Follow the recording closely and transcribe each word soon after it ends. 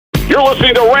You're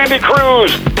listening to Randy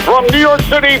Cruz from New York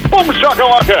City. Boom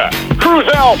shakalaka. Cruz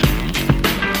out.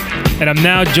 And I'm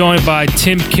now joined by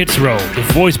Tim Kitzrow, the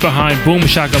voice behind Boom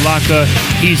Shakalaka.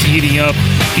 He's heating up.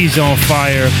 He's on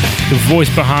fire. The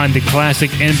voice behind the classic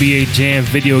NBA Jam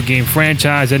video game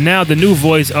franchise. And now the new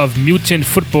voice of Mutant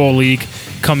Football League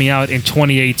coming out in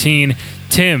 2018.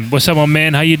 Tim, what's up, my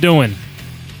man? How you doing?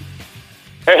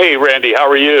 Hey, Randy. How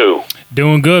are you?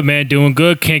 Doing good, man. Doing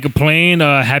good. Can't complain.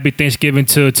 Happy Thanksgiving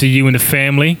to you and the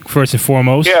family, first and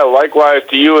foremost. Yeah, likewise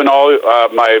to you and all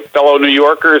my fellow New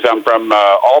Yorkers. I'm from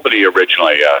Albany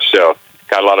originally, so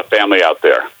got a lot of family out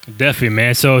there. Definitely,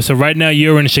 man. So right now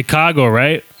you're in Chicago,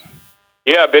 right?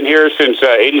 Yeah, I've been here since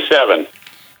 '87.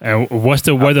 And what's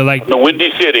the weather like? The Windy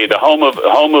City, the home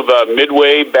of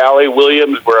Midway, Bally,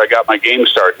 Williams, where I got my game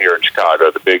start here in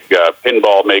Chicago. The big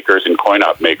pinball makers and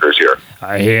coin-op makers here.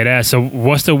 I hear that. So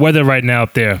what's the weather right now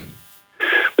up there?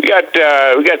 We got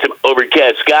some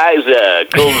overcast skies,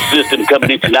 cold system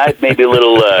coming in tonight, maybe a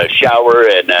little shower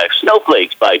and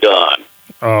snowflakes by dawn.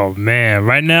 Oh, man.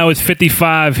 Right now it's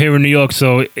 55 here in New York.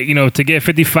 So, to get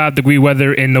 55-degree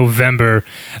weather in November,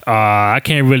 I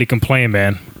can't really complain,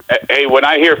 man. Hey, when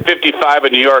I hear 55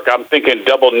 in New York, I'm thinking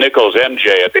double nickels MJ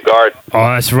at the Garden.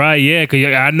 Oh, that's right, yeah. Cause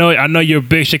I know you're a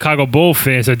big Chicago Bulls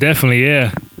fan, so definitely,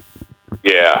 yeah.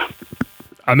 Yeah.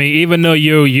 I mean, even though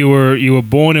you were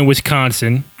born in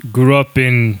Wisconsin, grew up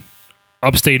in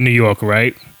upstate New York,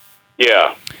 right?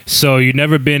 Yeah. So you've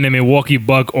never been a Milwaukee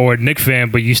Buck or a Knicks fan,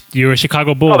 but you're a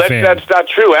Chicago Bulls fan. That's not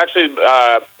true. Actually,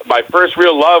 my first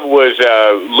real love was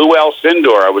Lou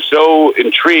Alcindor. I was so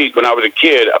intrigued when I was a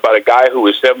kid about a guy who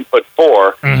was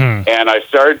 7'4", and I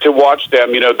started to watch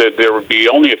them. There would be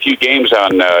only a few games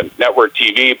on network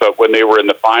TV, but when they were in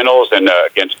the finals and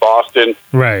against Boston,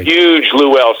 right. Huge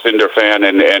Lou Alcindor fan,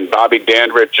 and Bobby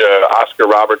Dandridge, Oscar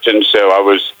Robertson. So I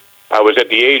was at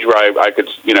the age where I could,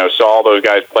 saw all those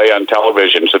guys play on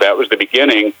television. So that was the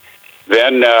beginning.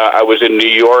 Then I was in New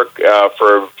York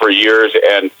for years,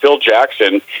 and Phil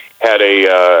Jackson had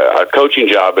a coaching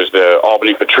job as the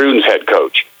Albany Patroons head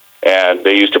coach. And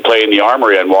they used to play in the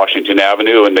Armory on Washington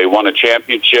Avenue, and they won a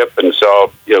championship. And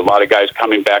so a lot of guys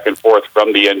coming back and forth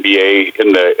from the NBA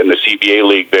in the CBA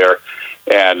league there.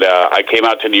 And I came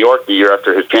out to New York the year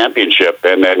after his championship,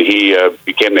 and then he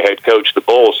became the head coach of the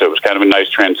Bulls. So it was kind of a nice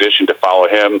transition to follow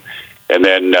him, and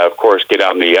then, of course, get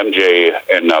on the MJ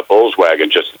and Bulls wagon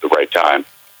just at the right time.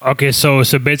 Okay, so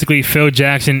basically Phil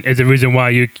Jackson is the reason why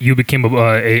you became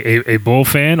a Bull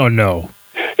fan, or no?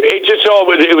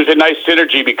 It was a nice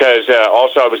synergy because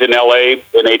also I was in L.A.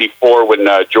 in '84 when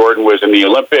Jordan was in the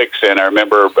Olympics, and I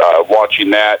remember watching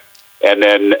that. And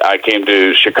then I came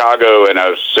to Chicago, and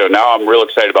so now I'm real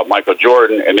excited about Michael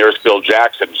Jordan, and there's Phil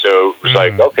Jackson. So it was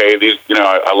like, okay,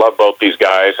 I love both these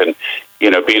guys, and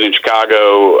being in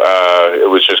Chicago, it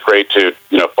was just great to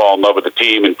fall in love with the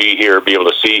team and be here, be able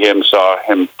to see him. Saw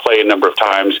him play a number of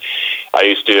times. I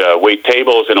used to wait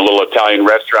tables in a little Italian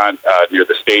restaurant near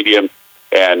the stadium,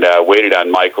 and waited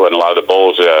on Michael and a lot of the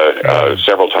Bulls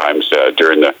several times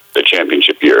during the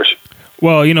championship years.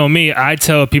 Well, me, I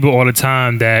tell people all the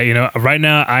time that, right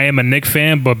now I am a Knicks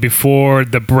fan, but before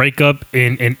the breakup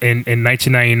in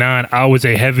 1999, I was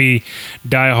a heavy,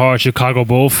 diehard Chicago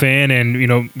Bulls fan,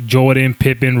 and, Jordan,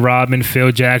 Pippen, Rodman,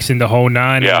 Phil Jackson, the whole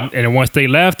nine. Yeah. And once they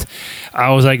left, I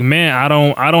was like, man, I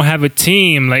don't have a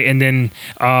team. And then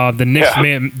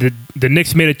the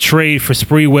Knicks made a trade for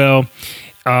Sprewell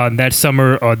that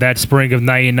summer or that spring of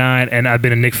 '99, and I've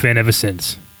been a Knicks fan ever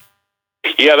since.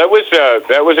 Yeah, that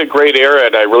was a great era,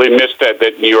 and I really missed that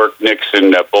New York Knicks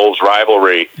and Bulls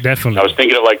rivalry. Definitely. I was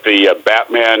thinking of like the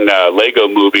Batman Lego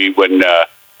movie when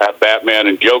Batman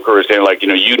and Joker are saying like,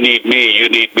 you need me,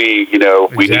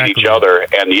 we need each other,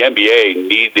 and the NBA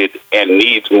needed and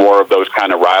needs more of those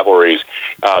kind of rivalries.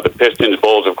 The Pistons,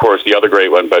 Bulls, of course, the other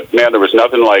great one, but man, there was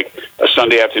nothing like a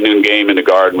Sunday afternoon game in the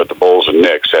Garden with the Bulls and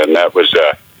Knicks, and that was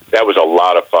a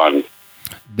lot of fun.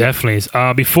 Definitely.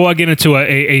 Before I get into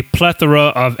a plethora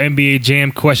of NBA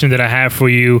Jam questions that I have for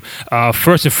you,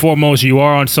 first and foremost, you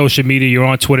are on social media. You're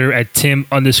on Twitter at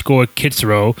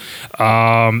Tim_Kitzrow.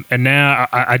 And now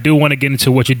I do want to get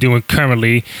into what you're doing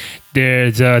currently.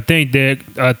 There's a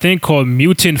thing called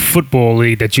Mutant Football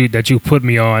League that you put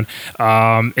me on.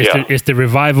 It's the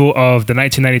revival of the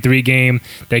 1993 game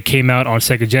that came out on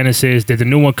Sega Genesis. There's a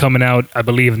new one coming out, I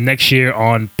believe, next year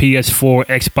on PS4,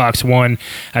 Xbox One.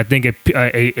 I think a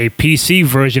PC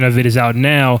version of it is out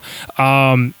now.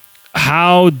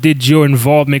 How did your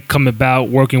involvement come about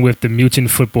working with the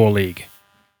Mutant Football League?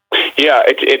 Yeah,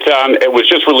 it was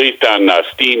just released on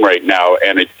Steam right now,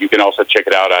 and you can also check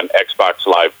it out on Xbox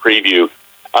Live Preview.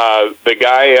 The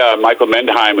guy, Michael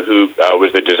Mendheim, who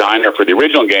was the designer for the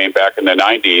original game back in the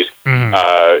 90s,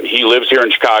 he lives here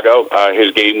in Chicago.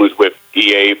 His game was with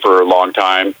EA for a long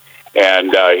time,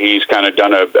 and he's kind of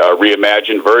done a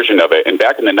reimagined version of it. And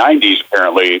back in the 90s,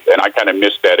 apparently, and I kind of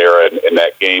missed that era in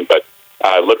that game, but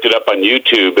I looked it up on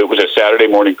YouTube. It was a Saturday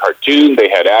morning cartoon. They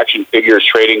had action figures,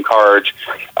 trading cards.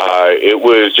 It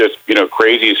was just,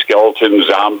 crazy skeletons,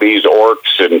 zombies,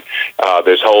 orcs, and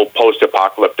this whole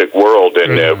post-apocalyptic world.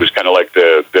 And it was kind of like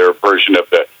their version of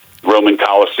the Roman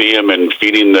Colosseum and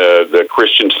feeding the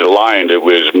Christians to the lions. It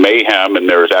was mayhem, and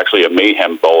there was actually a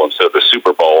mayhem bowl instead of the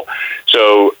Super Bowl.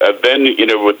 So then,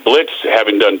 with Blitz,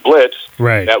 having done Blitz,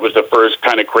 that was the first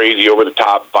kind of crazy,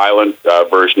 over-the-top, violent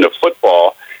version of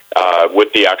football.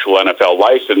 With the actual NFL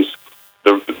license.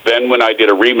 Then when I did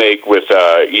a remake with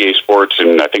EA Sports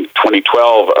in, I think,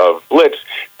 2012 of Blitz,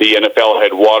 the NFL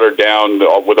had watered down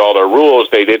with all their rules.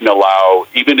 They didn't allow,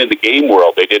 even in the game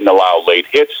world, they didn't allow late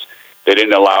hits. They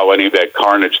didn't allow any of that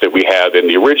carnage that we had in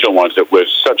the original ones that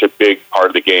was such a big part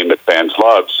of the game that fans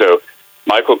loved. So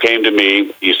Michael came to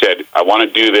me. He said, I want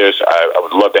to do this. I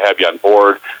would love to have you on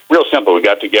board. Real simple. We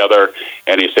got together,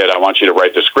 and he said, I want you to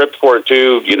write the script for it,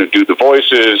 too, do the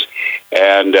voices.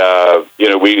 And,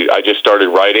 I just started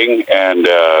writing and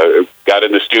got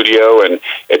in the studio, and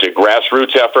it's a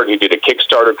grassroots effort. He did a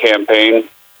Kickstarter campaign.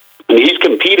 And he's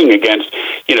competing against,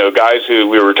 guys who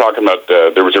we were talking about.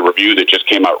 There was a review that just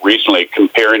came out recently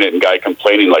comparing it and guy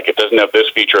complaining like it doesn't have this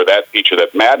feature or that feature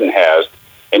that Madden has.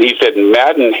 And he said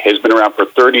Madden has been around for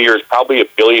 30 years, probably $1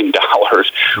 billion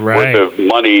worth of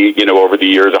money, over the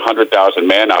years, 100,000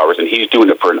 man hours, and he's doing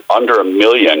it for under $1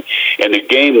 million. And the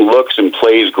game looks and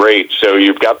plays great. So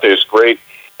you've got this great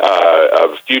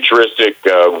futuristic,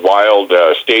 wild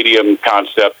stadium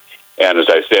concept. And as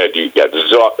I said, you got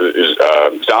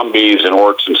zombies and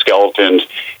orcs and skeletons,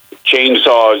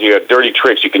 chainsaws, you got dirty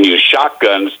tricks. You can use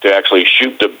shotguns to actually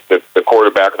shoot the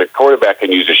quarterback. The quarterback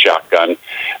can use a shotgun.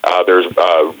 There's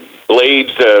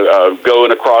blades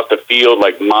going across the field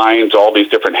like mines, all these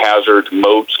different hazards,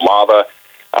 moats, lava.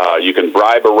 You can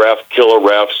bribe a ref, kill a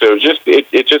ref. So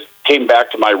it just came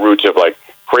back to my roots of like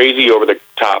crazy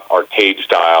over-the-top arcade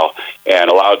style, and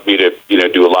allowed me to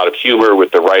do a lot of humor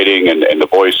with the writing and the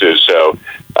voices. So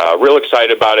real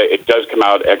excited about it. It does come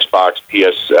out Xbox,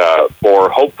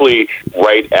 PS4, hopefully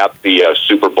right at the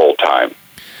Super Bowl time.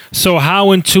 So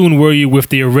how in tune were you with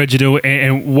the original,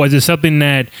 and was it something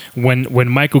that when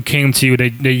Michael came to you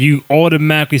that you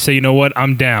automatically say, you know what,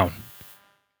 I'm down?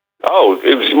 Oh,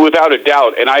 it was without a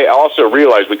doubt. And I also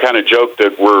realized, we kind of joked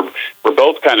that we're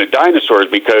both kind of dinosaurs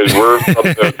because we're from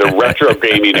the retro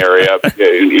gaming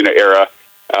era,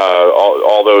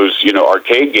 all those,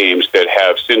 arcade games that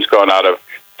have since gone out of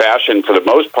fashion for the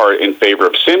most part in favor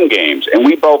of sim games. And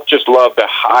we both just love the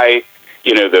high,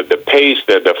 the pace,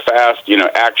 the fast,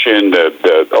 action,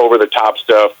 the over-the-top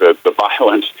stuff, the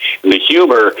violence, and the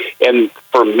humor. And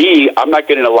for me, I'm not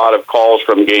getting a lot of calls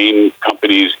from game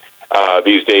companies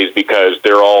these days because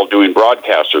they're all doing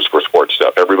broadcasters for sports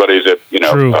stuff. Everybody's a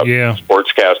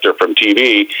sportscaster from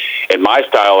TV, and my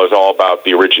style is all about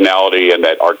the originality and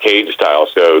that arcade style.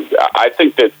 So I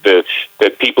think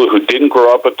that people who didn't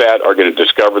grow up with that are going to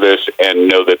discover this and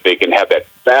know that they can have that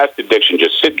fast addiction.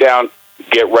 Just sit down,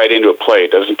 get right into a play.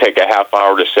 It doesn't take a half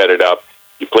hour to set it up.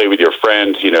 You play with your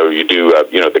friends. You do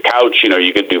the couch.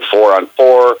 You can do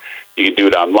 4-on-4. You can do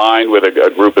it online with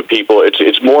a group of people.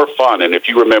 It's more fun. And if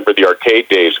you remember the arcade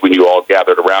days when you all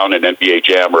gathered around an NBA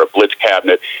Jam or a Blitz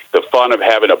cabinet, the fun of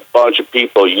having a bunch of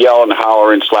people yelling,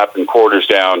 hollering, slapping quarters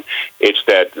down, it's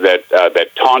that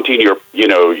taunting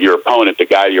your opponent, the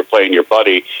guy you're playing, your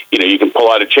buddy. You can pull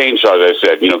out a chainsaw, as I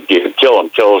said, kill him,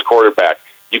 kill his quarterback.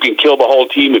 You can kill the whole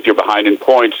team if you're behind in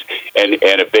points, and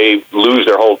if they lose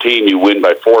their whole team, you win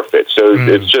by forfeit. So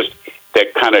it's just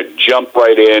that kind of jump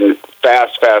right in,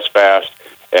 fast,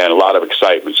 and a lot of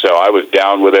excitement. So I was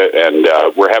down with it, and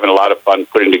we're having a lot of fun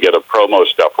putting together promo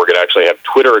stuff. We're going to actually have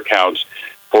Twitter accounts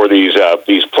for these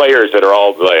players that are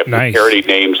all nice. Parody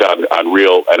names on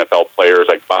real NFL players,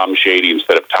 like Bob Shady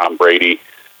instead of Tom Brady.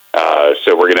 So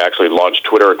we're going to actually launch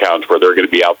Twitter accounts where they're going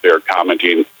to be out there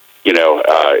commenting, in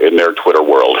their Twitter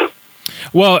world.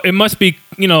 Well, it must be,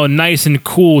 nice and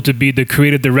cool to be the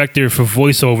creative director for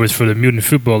voiceovers for the Mutant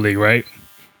Football League, right?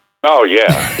 Oh, yeah.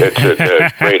 It's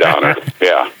a great honor.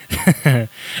 Yeah.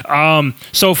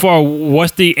 So far,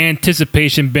 what's the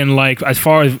anticipation been like as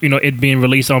far as, it being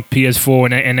released on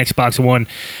PS4 and Xbox One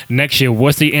next year?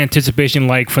 What's the anticipation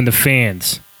like from the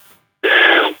fans?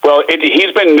 Well,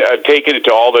 he's been taking it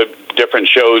to all the different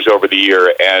shows over the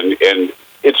year, and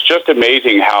it's just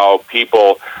amazing how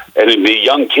people, and the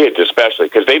young kids especially,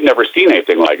 because they've never seen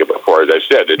anything like it before. As I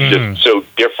said, it's just so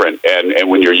different. And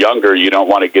when you're younger, you don't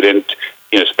want to get in,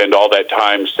 spend all that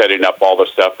time setting up all the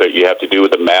stuff that you have to do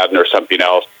with the Madden or something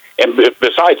else. And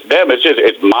besides them,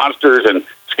 it's monsters and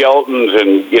skeletons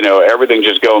and everything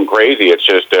just going crazy. It's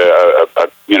just a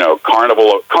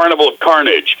carnival of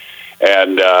carnage.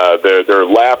 And they're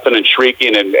laughing and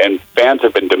shrieking, and fans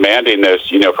have been demanding this,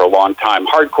 for a long time.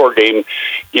 Hardcore game,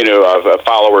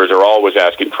 followers are always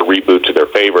asking for reboots of their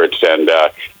favorites, and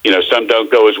some don't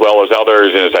go as well as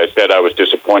others. And as I said, I was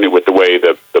disappointed with the way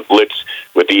the Blitz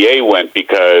with EA went,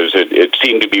 because it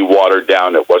seemed to be watered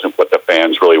down. It wasn't what the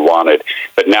fans really wanted.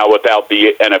 But now, without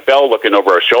the NFL looking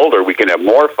over our shoulder, we can have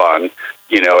more fun,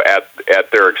 at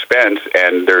their expense,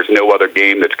 and there's no other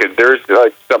game that's good. There's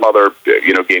like some other,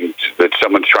 game that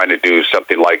someone's trying to do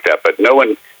something like that, but no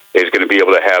one is going to be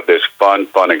able to have this fun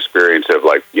experience of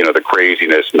the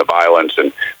craziness and the violence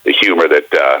and the humor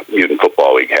that Mutant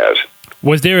Football League has.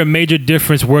 Was there a major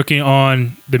difference working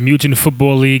on the Mutant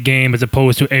Football League game as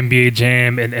opposed to NBA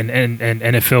Jam and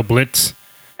NFL Blitz?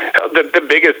 The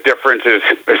biggest difference is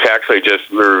actually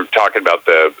just we're talking about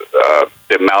the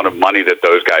amount of money that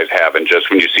those guys have, and just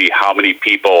when you see how many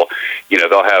people,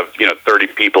 they'll have 30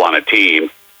 people on a team,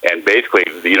 and basically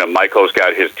Michael's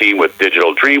got his team with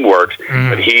Digital DreamWorks,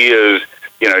 but he is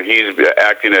he's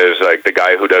acting as like the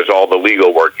guy who does all the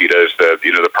legal work. He does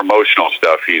the promotional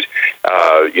stuff. He's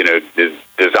the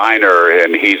designer,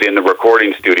 and he's in the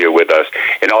recording studio with us.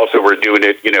 And also we're doing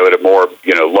it at a more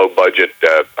low budget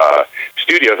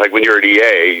studios. Like when you're at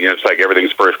EA, it's like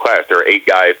everything's first class. There are 8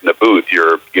 guys in the booth.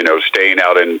 You're staying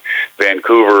out in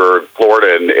Vancouver or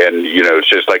Florida, and it's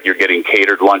just like you're getting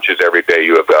catered lunches every day.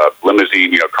 You have a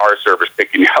limousine, car service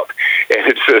picking you up, and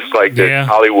it's just like this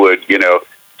Hollywood,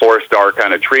 4-star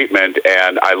kind of treatment.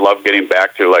 And I love getting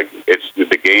back to it's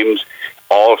the games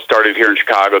all started here in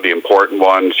Chicago, the important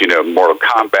ones, Mortal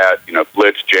Kombat,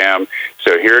 Blitz, Jam.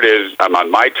 So here it is. I'm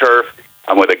on my turf.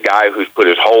 I'm with a guy who's put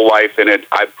his whole life in it.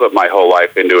 I've put my whole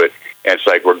life into it. And it's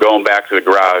like we're going back to the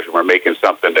garage and we're making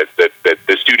something that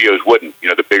the studios wouldn't,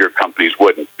 the bigger companies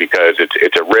wouldn't, because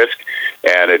it's a risk,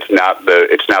 and it's not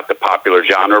the popular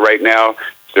genre right now.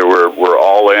 So we're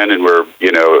all in, and we're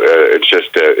it's just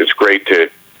it's great to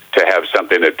have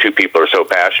something that 2 people are so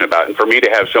passionate about, and for me to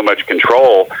have so much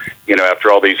control,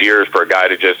 after all these years, for a guy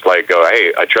to just go,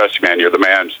 hey, I trust you, man, you're the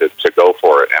man, to go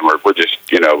for it, and we're just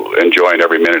enjoying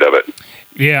every minute of it.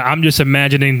 Yeah, I'm just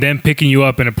imagining them picking you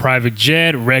up in a private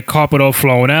jet, red carpet all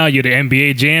flowing out. You're the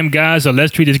NBA Jam guy, so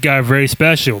let's treat this guy very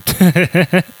special.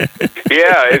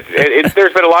 Yeah,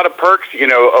 there's been a lot of perks,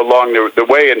 along the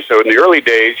way. And so in the early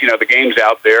days, the game's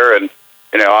out there, and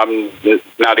I'm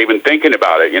not even thinking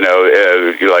about it.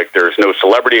 There's no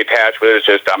celebrity attached with it. It's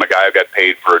just I'm a guy who got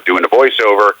paid for doing a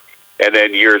voiceover. And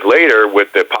then years later,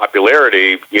 with the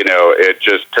popularity, it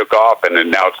just took off, and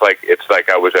then now it's like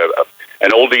I was an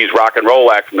oldies rock and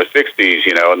roll act from the 60s,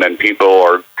 and then people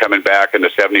are coming back in the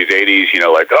 70s, 80s,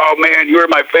 oh man, you were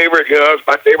my favorite, it's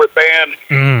my favorite band.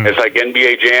 It's like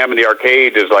NBA Jam in the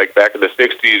arcade is like back in the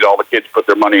 60s, all the kids put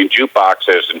their money in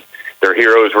jukeboxes, and their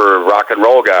heroes were rock and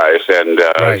roll guys. And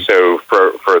so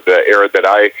for the era that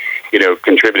I,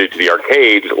 contributed to the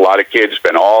arcades, a lot of kids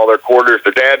spent all their quarters,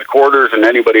 their dad's quarters and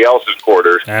anybody else's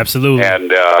quarters. Absolutely.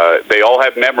 And they all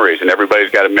have memories, and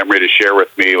everybody's got a memory to share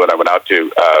with me. When I went out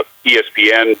to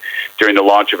ESPN during the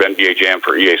launch of NBA Jam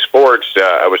for EA Sports,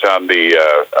 I was on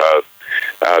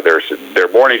their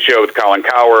morning show with Colin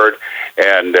Cowherd,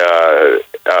 and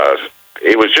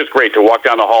it was just great to walk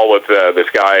down the hall with this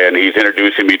guy, and he's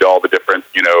introducing me to all the different,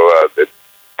 the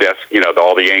desk,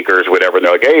 all the anchors, whatever. And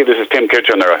they're like, "Hey, this is Tim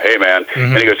Kitchen." They're like, "Hey, man,"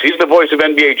 and he goes, "He's the voice of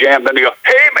NBA Jam." Then they go,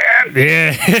 "Hey, man,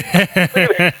 yeah,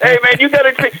 hey, man, you got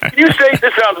to. Can you say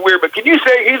this sounds weird, but can you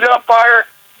say he's on fire?"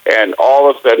 And all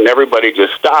of a sudden, everybody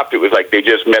just stopped. It was like they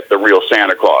just met the real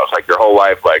Santa Claus. Like their whole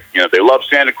life, they love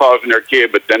Santa Claus when they're a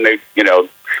kid, but then they,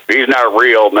 he's not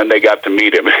real, and then they got to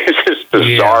meet him. It's this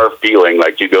bizarre feeling,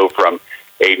 like you go from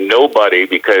a nobody,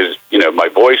 because my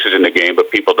voice is in the game, but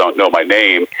people don't know my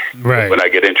name. Right. When I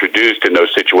get introduced in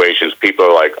those situations, people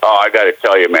are like, "Oh, I got to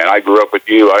tell you, man, I grew up with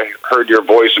you. I heard your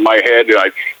voice in my head, and I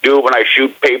do it when I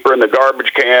shoot paper in the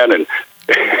garbage can." And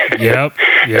yep.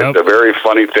 It's a very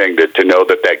funny thing to know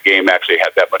that game actually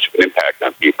had that much of an impact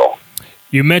on people.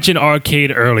 You mentioned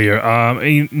arcade earlier.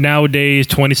 Nowadays,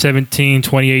 2017,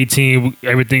 2018,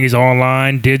 everything is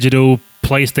online, digital,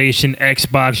 PlayStation,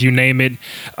 Xbox, you name it.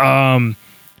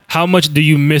 How much do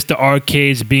you miss the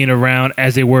arcades being around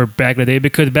as they were back in the day?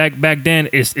 Because back then,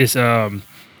 it's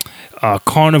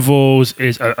carnivals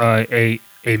is a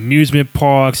amusement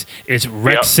parks, it's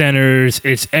rec centers,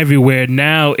 it's everywhere.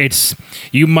 Now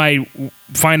you might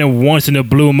find it once in a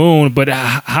blue moon, but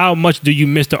how much do you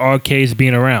miss the arcades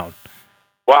being around?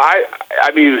 Well,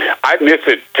 I mean, I miss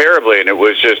it terribly, and it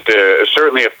was just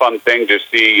certainly a fun thing to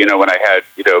see. When I had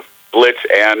Blitz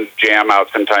and Jam out,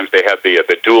 sometimes they had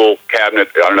the dual cabinet.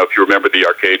 I don't know if you remember the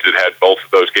arcades that had both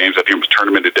of those games. I think it was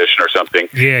Tournament Edition or something.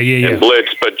 Yeah. And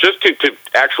Blitz, but just to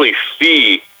actually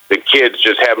see the kids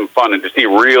just having fun and to see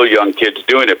real young kids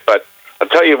doing it. But I'll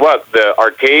tell you what, the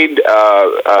arcade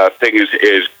thing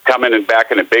is coming and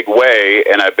back in a big way,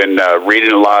 and I've been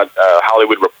reading a lot.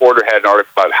 Hollywood Reporter had an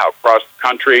article about how across the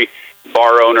country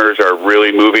bar owners are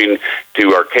really moving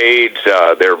to arcades.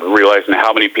 They're realizing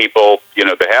how many people,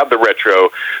 that have the retro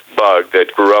bug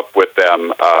that grew up with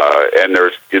them, and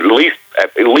there's at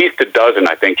least a dozen,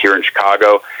 I think, here in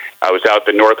Chicago. I was out at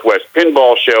the Northwest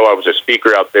Pinball Show. I was a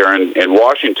speaker out there in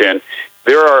Washington.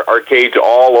 There are arcades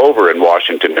all over in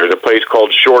Washington. There's a place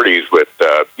called Shorty's with,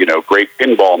 great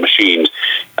pinball machines.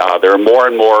 There are more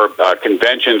and more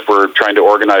conventions. We're trying to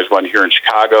organize one here in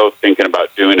Chicago, thinking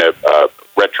about doing a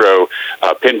retro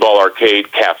pinball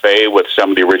arcade cafe with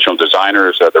some of the original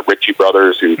designers, the Ritchie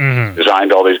brothers, who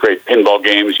designed all these great pinball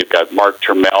games. You've got Mark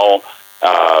Turmel,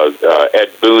 Ed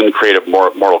Boon, creative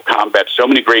Mortal Kombat, so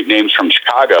many great names from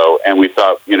Chicago, and we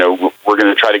thought, we're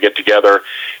going to try to get together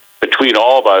between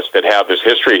all of us that have this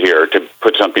history here to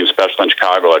put something special in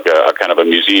Chicago, like a kind of a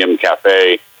museum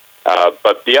cafe.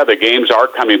 But the games are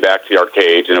coming back to the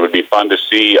arcades, and it would be fun to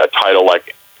see a title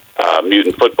like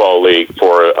Mutant Football League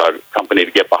for a company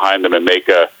to get behind them and make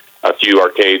a few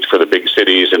arcades for the big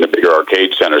cities and the bigger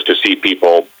arcade centers to see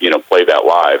people, play that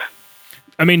live.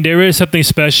 I mean, there is something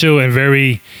special and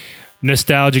very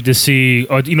nostalgic to see,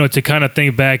 or to kind of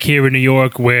think back here in New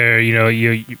York, where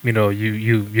you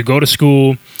go to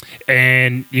school,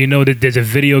 and that there's a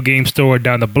video game store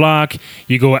down the block.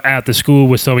 You go after school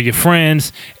with some of your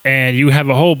friends, and you have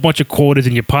a whole bunch of quarters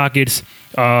in your pockets.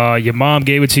 Your mom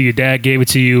gave it to you, your dad gave it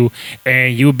to you,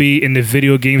 and you'll be in the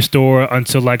video game store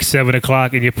until like 7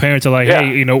 o'clock, and your parents are like,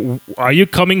 "Hey, are you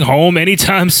coming home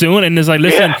anytime soon?" And it's like,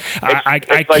 "Listen, I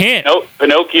can't."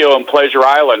 Pinocchio and Pleasure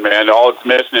Island, man. All it's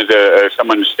missing is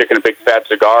someone sticking a big fat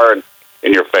cigar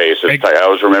in your face. It's like, I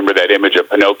always remember that image of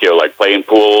Pinocchio, like playing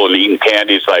pool and eating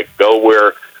candies. Like, go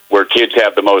where kids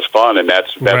have the most fun, and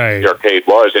that's right. What the arcade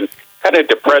was. And kind of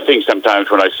depressing sometimes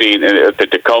when I see at the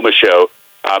Tacoma show.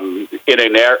 In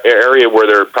an area where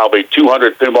there are probably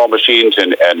 200 pinball machines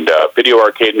and video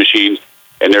arcade machines,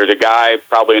 and there's a guy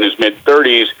probably in his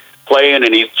mid-30s playing,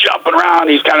 and he's jumping around,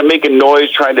 he's kind of making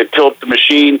noise trying to tilt the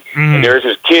machine, and there's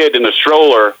this kid in the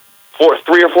stroller,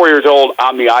 3 or 4 years old,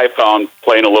 on the iPhone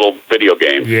playing a little video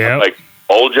game. Yeah, like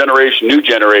old generation, new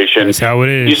generation. That's how it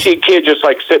is. You see a kid just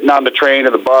like sitting on the train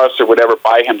or the bus or whatever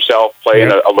by himself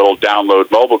playing a little download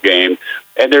mobile game.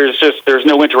 And there's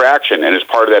no interaction, and it's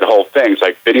part of that whole thing. It's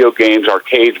like video games,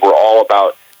 arcades were all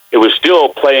about. It was still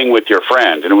playing with your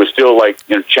friends, and it was still like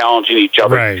challenging each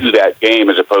other to that game,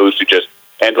 as opposed to just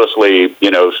endlessly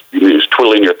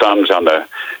twiddling your thumbs on the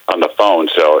phone.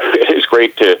 So it's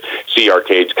great to see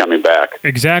arcades coming back.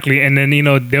 Exactly, and then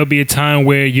there'll be a time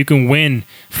where you can win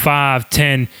 5,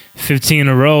 10, 15 in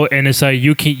a row, and it's like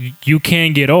you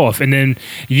can't get off, and then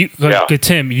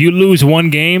Tim, you lose one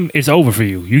game, it's over for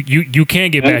you. You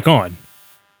can't get back on.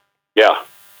 Yeah.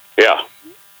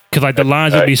 Because like the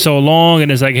lines would be so long,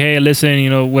 and it's like, hey,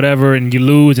 listen, whatever, and you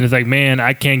lose, and it's like, man,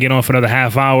 I can't get on for another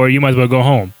half hour. You might as well go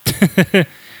home.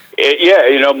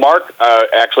 Mark,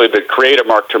 actually, the creator,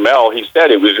 Mark Turmel, he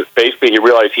said it was basically, he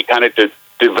realized he kind of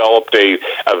developed a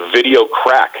video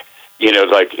crack.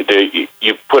 Like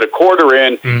you put a quarter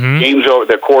in, game's over,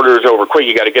 the quarter is over quick.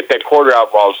 You got to get that quarter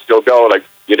out while it's still going,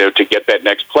 to get that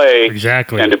next play.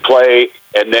 Exactly. And to play.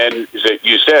 And then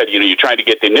you said, you're trying to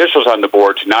get the initials on the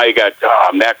board. So now you got,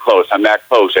 I'm that close.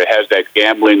 It has that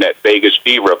gambling, that Vegas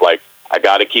fever of like, I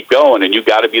got to keep going. And you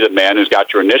got to be the man who's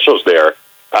got your initials there.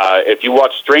 If you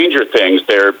watch Stranger Things,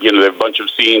 there are a bunch of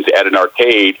scenes at an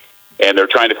arcade, and they're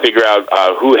trying to figure out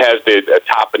who has the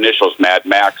top initials, Mad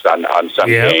Max, on some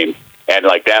game. And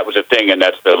like that was a thing, and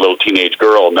that's the little teenage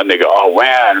girl. And then they go, "Oh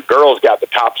man, girl's got the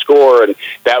top score." And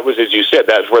that was, as you said,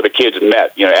 that's where the kids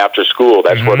met. After school,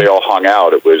 that's where they all hung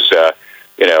out. It was, a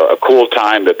cool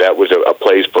time. That was a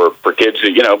place for kids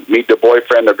to meet their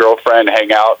boyfriend, their girlfriend,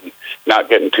 hang out, and not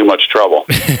get in too much trouble.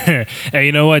 Hey,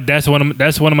 you know what? That's one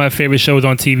of my favorite shows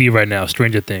on TV right now,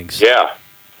 Stranger Things. Yeah.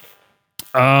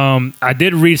 I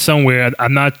did read somewhere.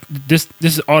 I'm not.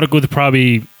 This article is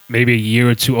probably maybe a year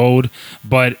or two old,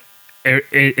 but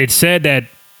it said that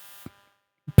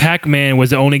Pac-Man was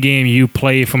the only game you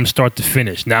played from start to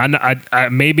finish. Now, I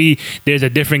maybe there's a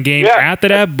different game after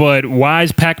that, but why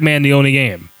is Pac-Man the only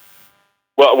game?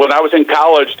 Well, when I was in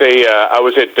college, I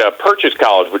was at Purchase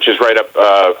College, which is right up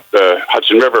the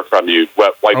Hudson River from you,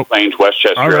 White Plains,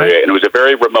 Westchester area, and it was a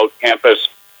very remote campus.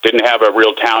 Didn't have a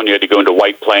real town. You had to go into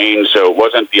White Plains, so it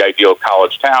wasn't the ideal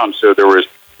college town. So there was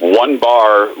one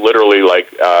bar, literally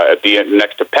like at the end,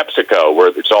 next to PepsiCo, where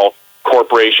it's all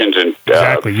corporations and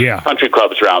country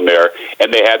clubs around there,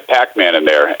 and they had Pac-Man in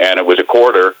there, and it was a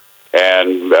quarter.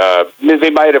 And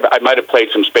I might have played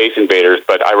some Space Invaders,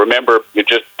 but I remember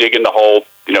just digging the whole,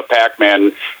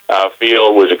 Pac-Man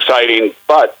feel was exciting.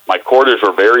 But my quarters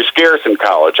were very scarce in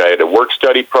college. I had a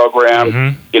work-study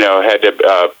program, had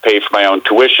to pay for my own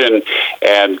tuition,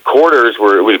 and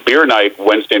it was beer night,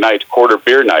 Wednesday nights, quarter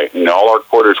beer night, and all our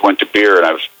quarters went to beer, and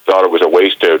I thought it was a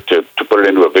waste to put it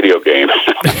into a video game.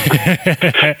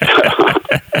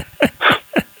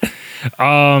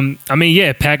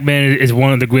 Pac-Man is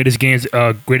one of the greatest games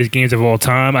of all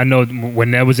time. I know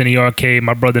when that was in the arcade,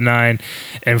 my brother and I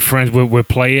and friends would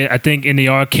play it. I think in the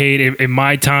arcade, in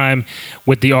my time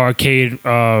with the arcade,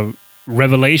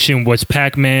 revelation was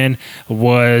Pac-Man,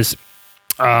 was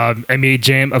NBA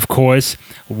Jam, of course,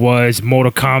 was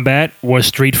Mortal Kombat, was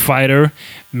Street Fighter,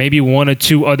 maybe one or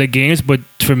two other games. But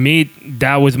for me,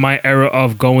 that was my era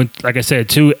of going, like I said,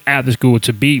 to after school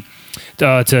to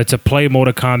play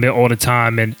Mortal Kombat all the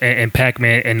time and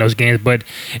Pac-Man in those games. But,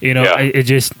 it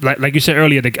just, like you said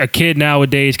earlier, a kid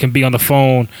nowadays can be on the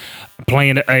phone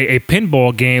playing a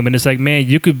pinball game, and it's like, man,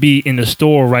 you could be in the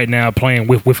store right now playing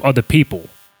with other people.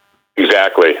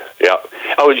 Exactly, yeah.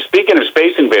 Oh, speaking of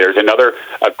Space Invaders, another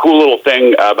cool little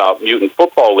thing about Mutant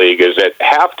Football League is at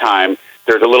halftime,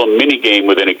 there's a little mini game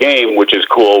within a game, which is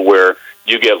cool, where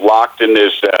you get locked in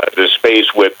this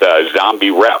space with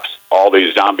zombie reps, all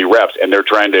these zombie reps, and they're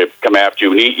trying to come after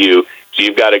you and eat you. So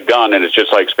you've got a gun, and it's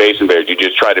just like Space Invaders. You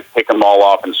just try to pick them all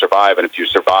off and survive, and if you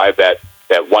survive that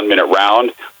 1 minute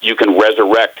round, you can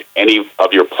resurrect any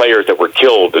of your players that were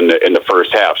killed in the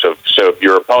first half. So if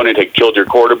your opponent had killed your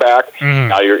quarterback,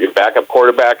 now your backup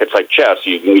quarterback, it's like chess.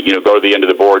 You can go to the end of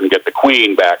the board and get the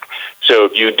queen back. So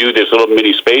if you do this little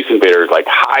mini Space Invaders, like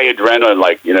high adrenaline,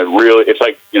 really, it's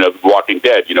like Walking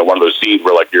Dead. One of those scenes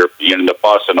where like you're in the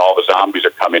bus and all the zombies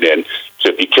are coming in. So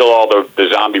if you kill all the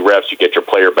zombie reps, you get your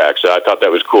player back. So I thought that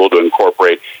was cool to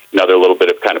incorporate another little bit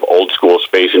of kind of old school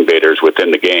Space Invaders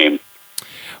within the game.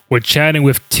 We're chatting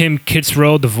with Tim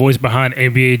Kitzrow, the voice behind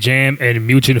NBA Jam and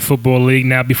Mutant Football League.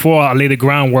 Now, before I lay the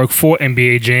groundwork for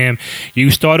NBA Jam,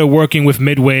 you started working with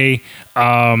Midway,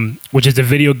 which is the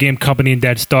video game company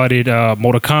that started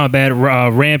Mortal Kombat,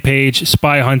 Rampage,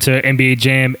 Spy Hunter, NBA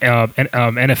Jam,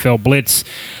 NFL Blitz.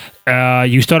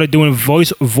 You started doing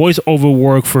voiceover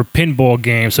work for pinball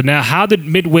games. So now, how did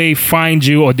Midway find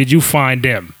you, or did you find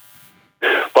them?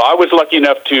 Well, I was lucky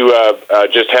enough to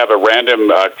just have a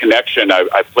random connection.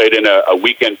 I played in a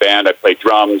weekend band. I played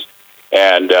drums,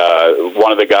 and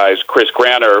one of the guys, Chris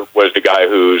Granner, was the guy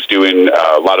who's doing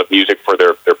a lot of music for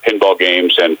their pinball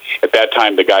games. And at that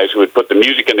time, the guys who would put the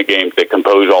music in the games, they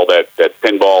compose all that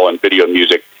pinball and video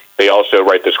music. They also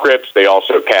write the scripts. They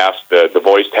also cast the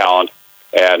voice talent.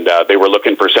 And they were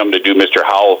looking for someone to do Mr.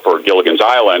 Howell for Gilligan's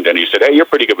Island. And he said, hey, you're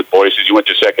pretty good with voices. You went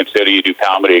to Second City. You do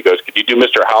comedy. He goes, could you do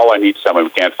Mr. Howell? I need someone. We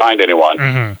can't find anyone.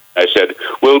 Mm-hmm. I said,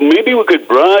 well, maybe we could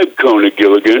bribe Kona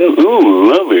Gilligan. Ooh,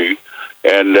 lovely.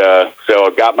 And so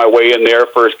I got my way in there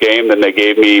first game. Then they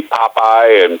gave me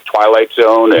Popeye and Twilight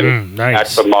Zone and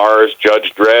Act from Mars,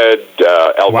 Judge Dredd,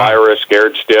 Elvira,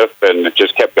 Scared Stiff, and it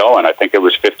just kept going. I think it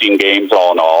was 15 games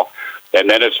all in all. And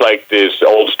then it's like this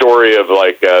old story of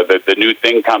like the new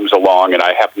thing comes along, and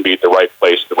I happen to be at the right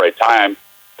place at the right time.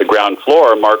 The ground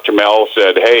floor, Mark Jamel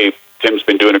said, hey, Tim's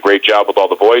been doing a great job with all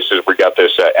the voices. We got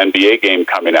this NBA game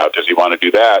coming out. Does he want to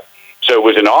do that? So it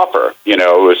was an offer. It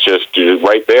was just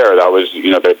right there. That was,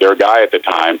 their guy at the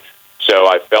time. So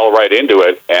I fell right into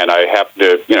it, and I happened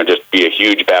to, just be a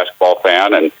huge basketball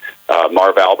fan and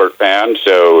Marv Albert fan.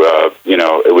 So,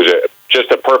 it was just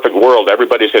a perfect world.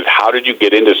 Everybody says, how did you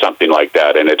get into something like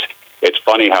that? And it's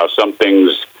funny how some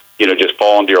things, just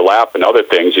fall into your lap, and other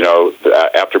things,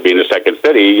 after being in Second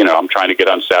City, I'm trying to get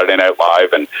on Saturday Night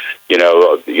Live and,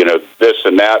 this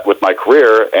and that with my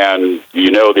career. And,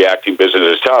 the acting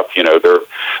business is tough.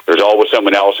 There's always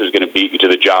someone else who's going to beat you to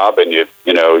the job, and you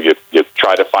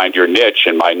try to find your niche.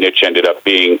 And my niche ended up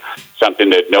being something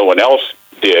that no one else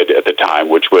did at the time,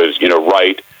 which was,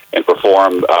 write and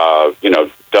perform,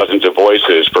 dozens of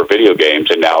voices for video games.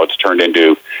 And now it's turned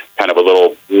into kind of a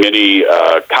little mini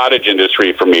cottage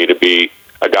industry for me to be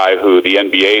a guy who the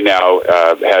NBA now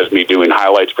has me doing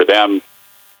highlights for them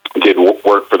did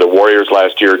work for the Warriors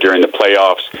last year during the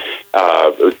playoffs,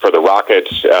 for the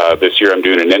Rockets. This year I'm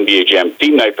doing an NBA Jam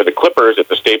theme night for the Clippers at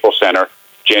the Staples Center,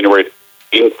 January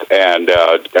 8th, and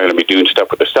I'm going to be doing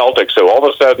stuff with the Celtics. So all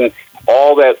of a sudden,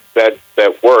 all that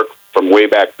work from way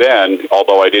back then,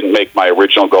 although I didn't make my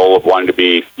original goal of wanting to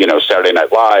be, Saturday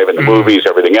Night Live and the movies,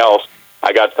 everything else,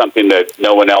 I got something that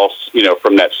no one else,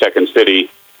 from that Second City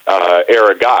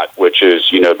era got, which is,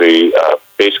 the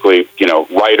basically,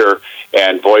 writer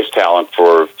and voice talent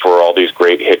for all these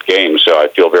great hit games. So I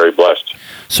feel very blessed.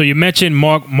 So you mentioned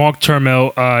Mark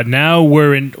Turmel. Now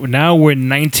we're in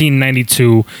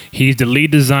 1992. He's the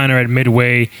lead designer at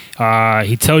Midway.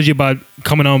 He tells you about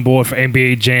coming on board for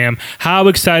NBA Jam. How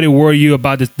excited were you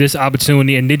about this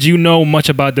opportunity? And did you know much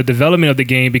about the development of the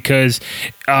game? Because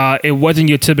it wasn't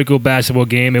your typical basketball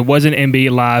game. It wasn't NBA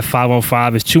Live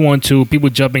 5-on-5. It's 2-on-2. People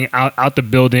jumping out the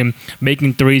building,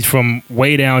 making threes from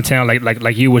way downtown,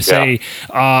 like you would say.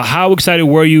 Yeah. How excited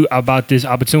were you about this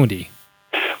opportunity?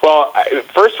 Well,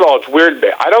 first of all, it's weird.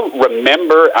 I don't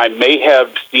remember. I may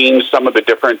have seen some of the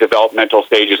different developmental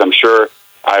stages. I'm sure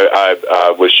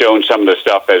I was shown some of the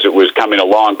stuff as it was coming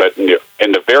along. But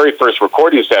in the very first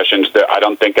recording sessions, I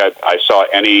don't think I saw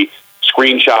any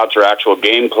screenshots or actual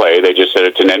gameplay. They just said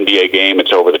it's an NBA game.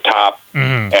 It's over the top.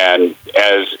 Mm-hmm. And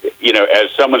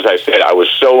as someone, as I said, I was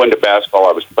so into basketball.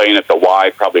 I was playing at the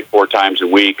Y probably 4 times a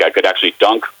week. I could actually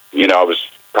dunk. I was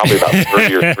probably about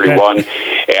 30 or 31,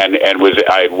 and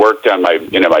I had worked on my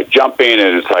my jumping,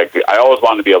 and it's like I always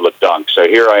wanted to be able to dunk. So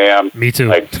here I am, me too,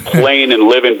 like playing and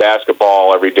living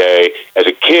basketball every day. As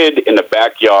a kid in the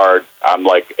backyard, I'm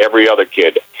like every other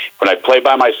kid. When I play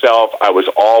by myself, I was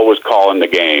always calling the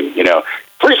game.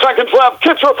 3 seconds left,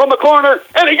 Kitsrow from the corner,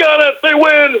 and he got it. They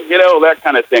win. That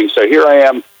kind of thing. So here I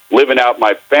am living out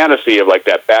my fantasy of like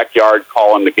that backyard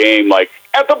calling the game, like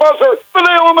at the buzzer, the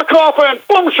nail in the coffin,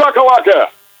 boom shakalaka.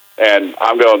 And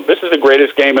I'm going, this is the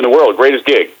greatest game in the world, greatest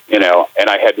gig, and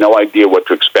I had no idea what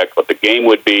to expect, what the game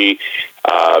would be.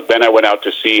 Then I went out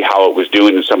to see how it was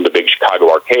doing in some of the big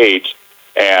Chicago arcades.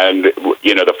 And,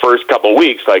 the first couple of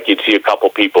weeks, like you'd see a couple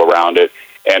people around it.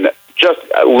 And just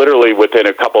literally within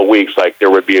a couple of weeks, like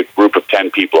there would be a group of 10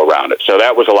 people around it. So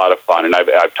that was a lot of fun. And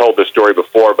I've told this story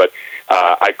before, but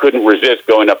I couldn't resist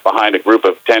going up behind a group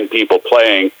of 10 people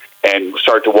playing and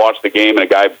start to watch the game, and a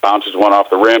guy bounces one off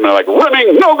the rim, and they're like,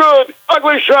 rimming, no good,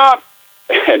 ugly shot.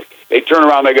 And they turn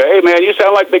around and they go, hey, man, you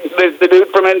sound like the dude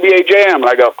from NBA Jam. And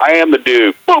I go, I am the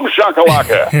dude. Boom,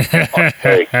 shakalaka.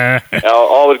 I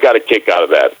always got a kick out of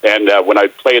that. And when I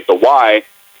play at the Y,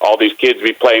 all these kids would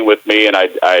be playing with me, and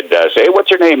I'd say, hey,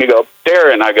 what's your name? He go,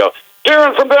 Darren. I go,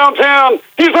 Darren from downtown.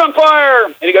 He's on fire.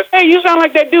 And he goes, hey, you sound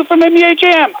like that dude from NBA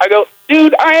Jam. I go,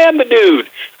 dude, I am the dude.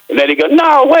 And then he'd go,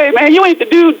 no, wait, man, you ain't the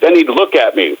dude. Then he'd look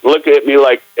at me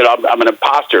like I'm an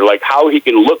imposter, like how he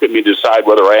can look at me to decide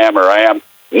whether I am or I am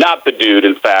not the dude,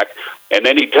 in fact. And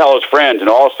then he'd tell his friends, and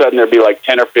all of a sudden there'd be like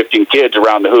 10 or 15 kids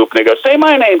around the hoop, and they go, say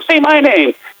my name, say my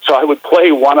name. So I would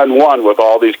play one-on-one with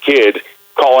all these kids,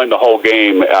 calling the whole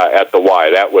game at the Y.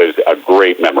 That was a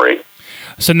great memory.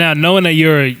 So now, knowing that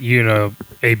you're,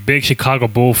 a big Chicago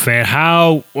Bull fan,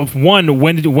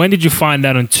 when did you find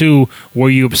out, and 2, were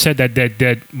you upset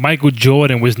that Michael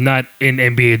Jordan was not in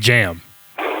NBA Jam?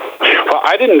 Well,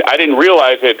 I didn't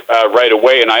realize it right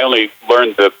away, and I only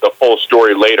learned the full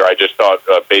story later. I just thought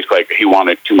basically like he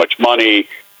wanted too much money,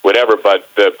 whatever. But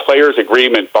the players'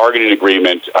 agreement, bargaining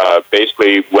agreement,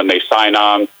 basically when they sign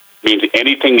on, means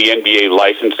anything the NBA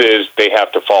licenses, they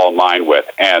have to fall in line with,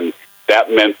 and that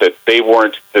meant that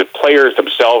the players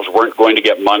themselves weren't going to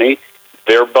get money.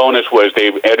 Their bonus was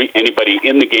anybody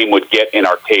in the game would get an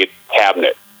arcade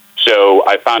cabinet. So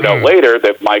I found out later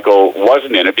that Michael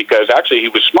wasn't in it because actually he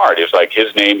was smart. It's like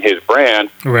his name, his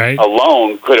brand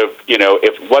alone could have,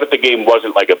 what if the game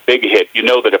wasn't like a big hit?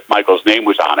 That if Michael's name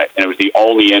was on it and it was the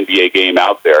only NBA game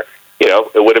out there,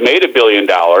 it would have made $1 billion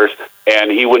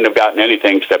and he wouldn't have gotten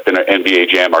anything except an NBA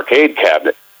Jam arcade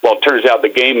cabinet. Well, it turns out the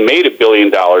game made $1 billion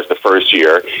the first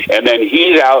year, and then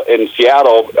he's out in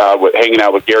Seattle hanging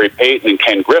out with Gary Payton and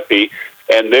Ken Griffey,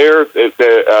 and they're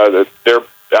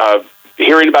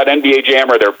hearing about NBA Jam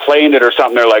or they're playing it or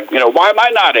something. They're like, why am I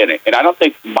not in it? And I don't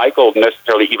think Michael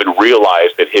necessarily even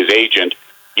realized that his agent,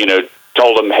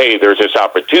 told him, hey, there's this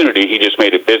opportunity. He just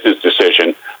made a business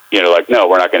decision. Like, no,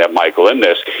 we're not going to have Michael in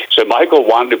this. So Michael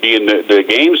wanted to be in the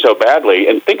game so badly.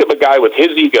 And think of a guy with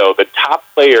his ego. The top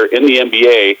player in the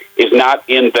NBA is not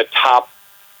in the top.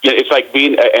 It's like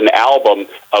being an album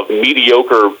of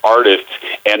mediocre artists,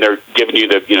 and they're giving you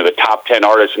the top 10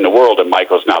 artists in the world, and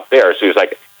Michael's not there. So he's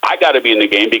like, I got to be in the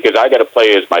game because I got to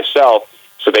play as myself.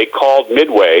 So they called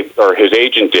Midway, or his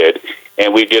agent did,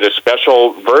 and we did a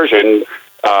special version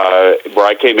where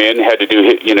I came in, had to do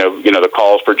the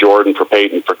calls for Jordan, for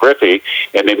Peyton, for Griffey,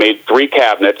 and they made 3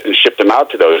 cabinets and shipped them out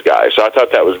to those guys. So I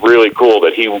thought that was really cool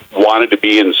that he wanted to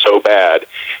be in so bad.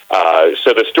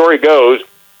 So the story goes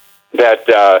that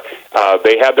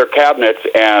they had their cabinets,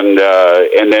 and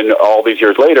then all these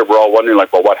years later, we're all wondering,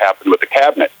 like, well, what happened with the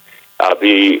cabinet?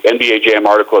 The NBA Jam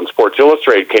article in Sports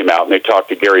Illustrated came out, and they talked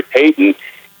to Gary Payton.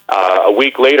 A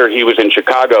week later, he was in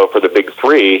Chicago for the Big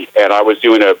Three, and I was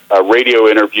doing a radio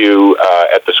interview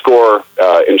at the Score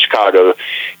in Chicago,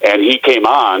 and he came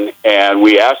on, and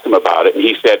we asked him about it, and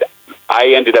he said,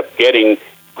 I ended up getting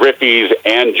Griffey's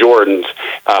and Jordan's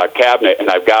cabinet, and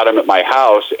I've got them at my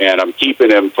house, and I'm keeping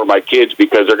them for my kids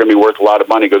because they're going to be worth a lot of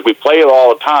money, because we play it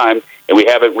all the time, and we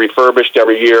have it refurbished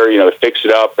every year, fix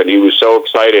it up, and he was so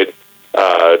excited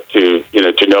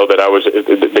to know that I was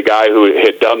the guy who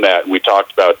had done that. We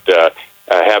talked about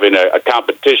having a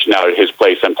competition out at his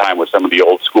place sometime with some of the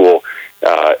old school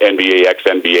NBA,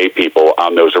 ex-NBA people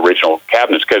on those original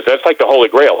cabinets, because that's like the Holy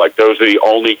Grail. Like, those are the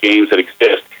only games that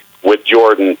exist with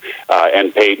Jordan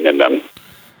and Peyton in them.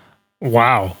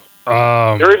 Wow.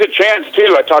 There is a chance,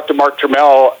 too. I talked to Mark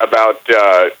Trammell about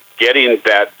getting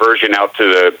that version out to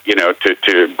the,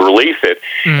 to release it,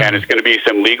 and it's going to be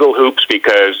some legal hoops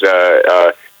because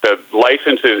the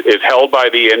license is held by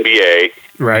the NBA.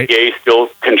 Right. The NBA still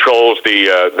controls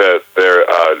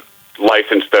their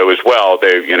license, though, as well.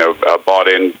 They, bought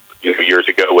in years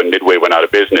ago when Midway went out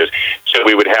of business, so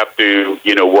we would have to,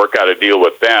 work out a deal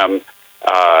with them.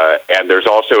 And there's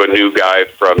also a new guy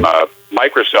from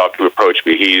Microsoft who approached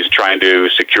me. He's trying to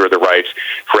secure the rights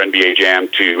for NBA Jam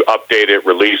to update it,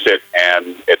 release it,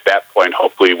 and at that point,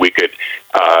 hopefully, we could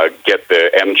get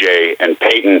the MJ and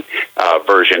Peyton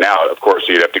version out. Of course,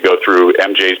 you'd have to go through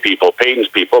MJ's people, Peyton's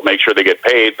people, make sure they get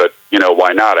paid, but,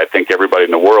 why not? I think everybody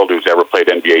in the world who's ever played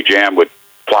NBA Jam would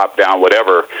plop down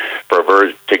whatever for a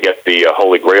version to get the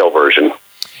Holy Grail version.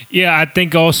 Yeah, I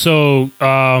think also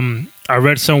I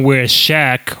read somewhere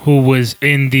Shaq, who was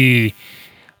in the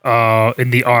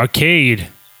arcade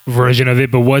version of it,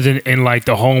 but wasn't in like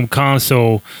the home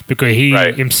console, because he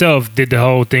himself did the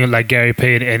whole thing like Gary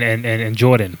Payton and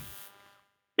Jordan.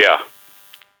 Yeah.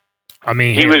 I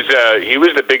mean, he was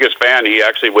the biggest fan. He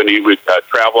actually, when he would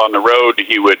travel on the road,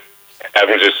 he would have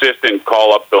his assistant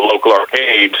call up the local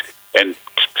arcades and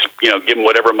give him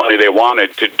whatever money they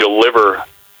wanted to deliver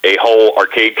a whole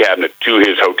arcade cabinet to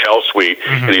his hotel suite.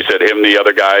 Mm-hmm. And he said him and the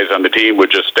other guys on the team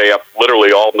would just stay up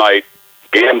literally all night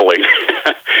gambling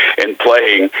and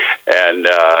playing. And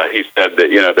he said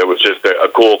that, there was just a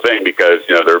cool thing because,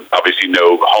 there are obviously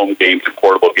no home games and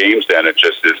portable games then. It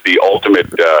just is the ultimate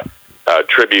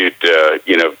tribute, to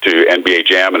NBA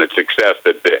Jam and its success,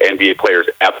 that the NBA players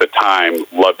at the time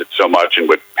loved it so much and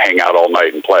would hang out all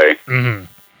night and play. Mm-hmm.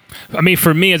 I mean,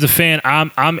 for me as a fan,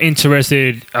 I'm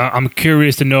interested. I'm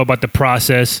curious to know about the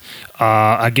process.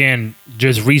 Again,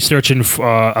 just researching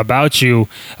about you,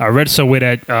 I read somewhere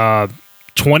that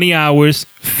 20 hours,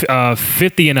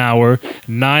 $50 an hour,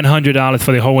 $900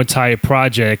 for the whole entire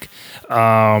project.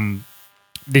 Do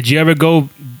you ever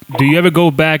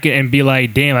go back and be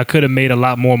like, damn, I could have made a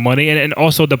lot more money? And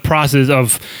also the process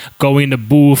of going in the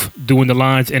booth, doing the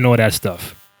lines, and all that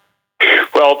stuff.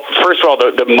 Well, first of all,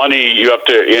 the money you have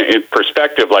to, in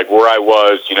perspective, like where I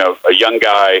was, a young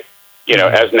guy,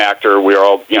 as an actor, we're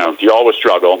all, you always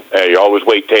struggle. You always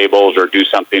wait tables or do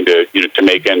something to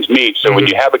make ends meet. So when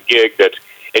you have a gig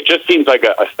it just seems like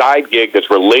a side gig that's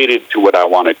related to what I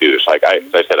want to do. It's like, as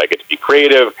I said, I get to be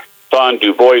creative, fun,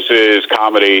 do voices,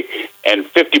 comedy, and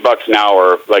 $50 an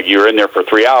hour, like you're in there for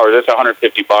 3 hours, that's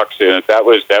 $150, and that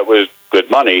was good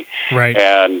money. Right.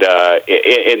 And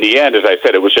in the end, as I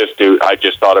said, it was I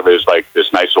just thought of it as like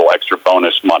this nice little extra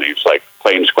bonus money. It's like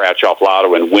playing scratch off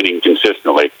lotto and winning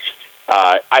consistently.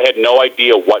 I had no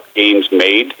idea what games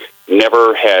made,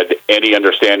 never had any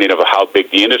understanding of how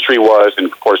big the industry was. And,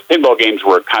 of course, pinball games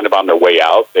were kind of on their way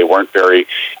out. They weren't very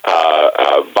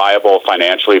viable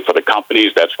financially for the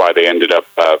companies. That's why they ended up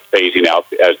phasing out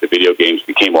as the video games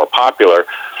became more popular.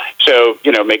 So,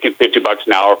 making $50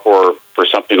 an hour for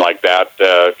something like that,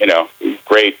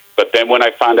 great. But then when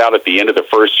I found out at the end of the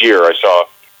first year, I saw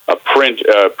a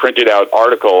printed out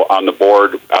article on the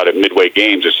board out at Midway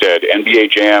Games that said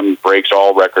NBA Jam breaks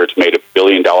all records, made $1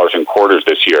 billion in quarters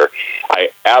this year.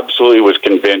 I absolutely was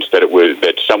convinced that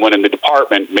someone in the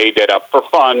department made that up for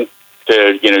fun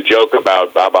to joke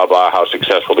about blah blah blah how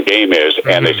successful the game is. Mm-hmm.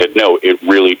 And they said no, it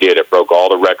really did. It broke all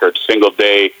the records. Single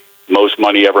day, most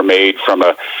money ever made from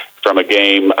a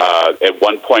game. At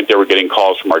one point, they were getting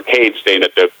calls from arcades saying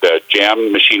that the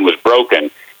Jam machine was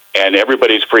broken. and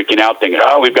everybody's freaking out, thinking,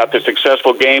 "Oh, we've got this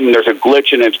successful game, and there's a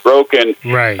glitch, and it's broken."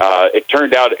 Right. It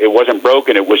turned out it wasn't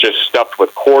broken; it was just stuffed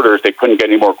with quarters. They couldn't get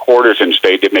any more quarters in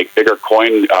state to make bigger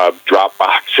coin drop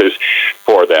boxes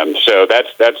for them. So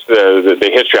that's the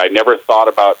history. I never thought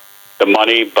about the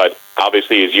money, but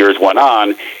obviously, as years went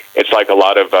on, it's like a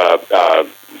lot of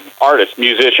artists,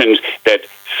 musicians that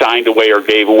signed away or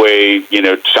gave away,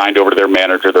 signed over to their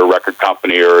manager, their record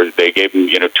company, or they gave them,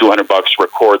 $200 to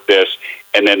record this,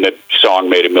 and then the song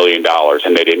made $1 million,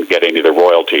 and they didn't get any of the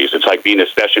royalties. It's like being a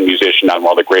session musician on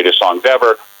one of the greatest songs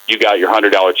ever. You got your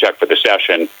 $100 check for the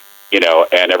session,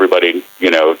 and everybody,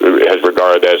 has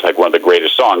regarded that as like one of the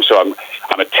greatest songs. So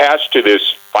I'm attached to this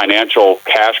financial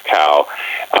cash cow,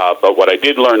 but what I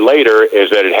did learn later is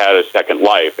that it had a second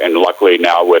life, and luckily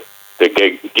now with the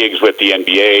gigs with the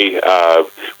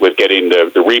NBA, with getting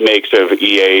the remakes of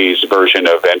EA's version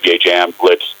of NBA Jam,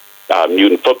 Blitz,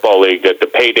 Mutant Football League, that the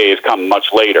payday has come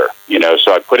much later.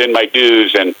 So I put in my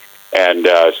dues, and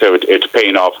so it's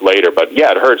paying off later. But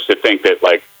yeah, it hurts to think that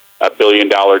like $1 billion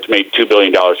made $2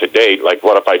 billion a day. Like,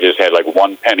 what if I just had like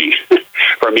 1 penny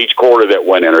from each quarter that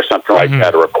went in, or something like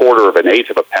that, or a quarter of an eighth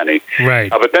of a penny?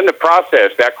 Right. But then the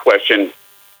process, that question.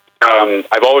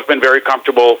 I've always been very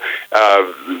comfortable,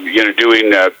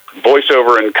 doing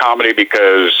voiceover and comedy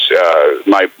because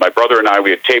my brother and I,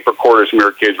 we had tape recorders when we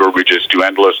were kids where we just do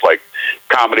endless like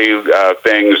comedy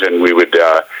things, and we would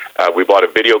we bought a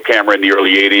video camera in the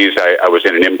early '80s. I was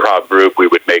in an improv group. We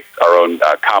would make our own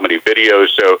comedy videos,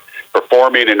 so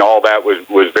performing and all that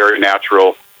was very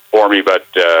natural for me.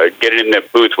 But getting in the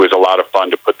booth was a lot of fun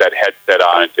to put that headset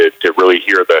on and to really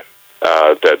hear that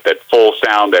full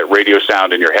sound, that radio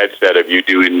sound in your headset of you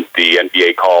doing the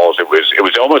NBA calls. It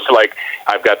was almost like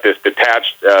I've got this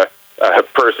detached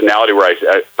personality where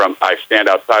I stand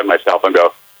outside myself and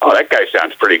go, "Oh, that guy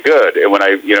sounds pretty good." And when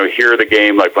I hear the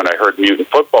game, like when I heard Mutant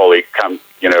Football League come,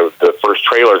 the first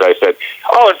trailers, I said,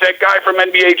 "Oh, it's that guy from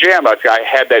NBA Jam." I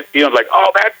had that feeling like,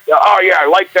 "Oh yeah, I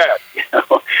like that."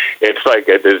 It's like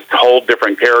this whole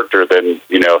different character than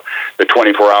the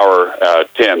 24-hour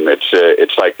Tim.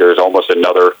 It's like there's almost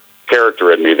another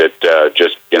character in me that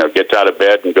just gets out of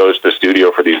bed and goes to the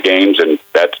studio for these games, and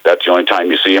that's the only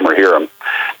time you see him or hear him.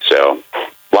 So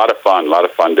a lot of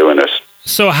fun doing this.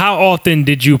 So how often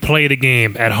did you play the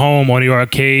game? At home, on the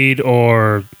arcade,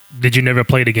 or did you never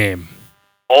play the game?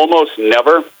 Almost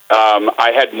never.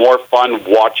 I had more fun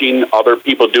watching other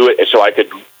people do it, so I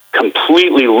could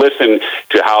completely listen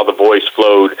to how the voice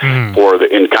flowed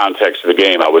in context of the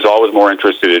game. I was always more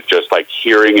interested in just like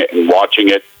hearing it and watching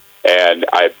it. And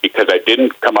because I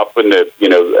didn't come up in as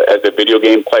a video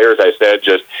game player, as I said,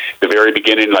 just the very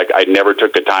beginning, like I never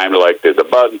took the time to like the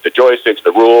buttons, the joysticks,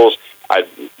 the rules. I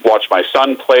watched my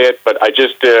son play it, but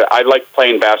I like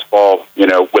playing basketball,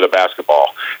 with a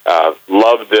basketball.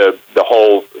 Love the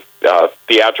whole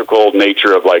theatrical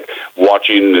nature of like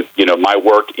watching, my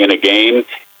work in a game.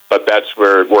 But that's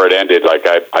where it ended. Like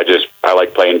I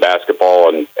like playing basketball,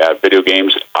 and video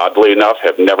games, oddly enough,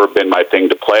 have never been my thing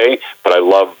to play. But I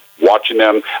love watching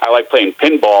them. I like playing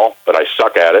pinball, but I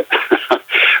suck at it.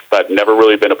 But never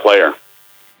really been a player.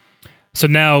 So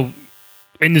now,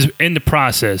 in the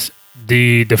process,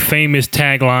 the famous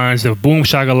taglines of "Boom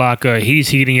Shakalaka," he's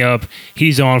heating up,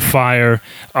 he's on fire.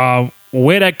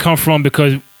 Where that come from?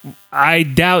 Because I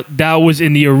doubt that was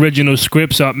in the original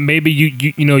script. So maybe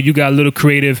you got a little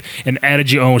creative and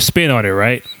added your own spin on it,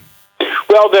 right?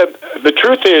 Well, the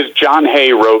truth is, John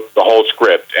Hay wrote the whole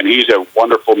script, and he's a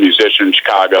wonderful musician in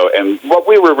Chicago. And what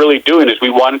we were really doing is we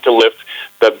wanted to lift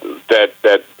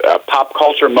that pop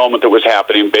culture moment that was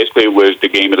happening. Basically, it was the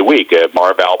game of the week.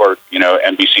 Marv Albert,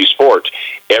 NBC Sports.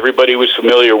 Everybody was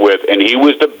familiar with, and he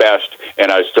was the best.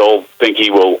 And I still think he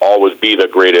will always be the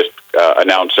greatest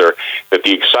announcer. That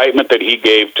the excitement that he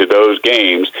gave to those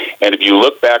games, and if you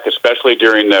look back, especially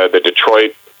during the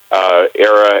Detroit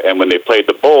era, and when they played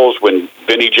the Bulls, when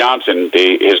Vinnie Johnson,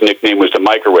 his nickname was the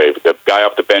microwave, the guy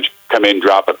off the bench come in,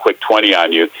 drop a quick 20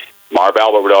 on you, Marv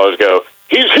Albert would always go,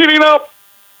 "He's heating up,"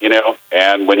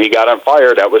 and when he got on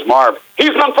fire, that was Marv.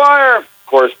 "He's on fire." Of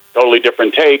course, totally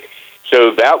different take.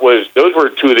 So those were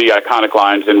two of the iconic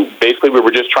lines, and basically we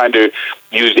were just trying to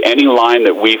use any line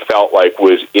that we felt like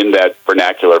was in that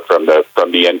vernacular from the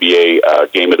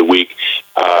NBA game of the week.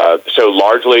 So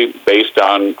largely based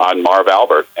on Marv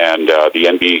Albert and the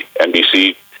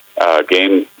NBC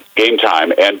game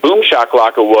time. And Boom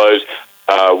Shakalaka was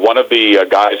one of the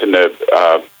guys in the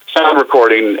sound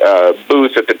recording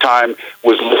booth at the time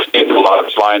was listening to a lot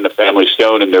of Sly and the Family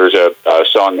Stone, and there's a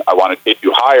song, "I Want to Get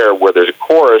You Higher," where there's a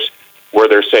chorus where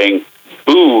they're saying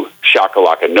 "Boo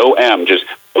Shakalaka," no M, just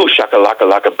boo shakalaka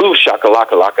laka, boo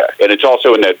shakalaka laka. And it's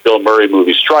also in that Bill Murray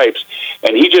movie Stripes.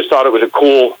 And he just thought it was a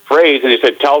cool phrase, and he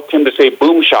said, tell Tim to say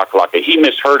boom shakalaka. He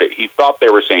misheard it. He thought they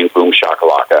were saying boom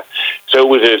shakalaka. So it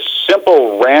was a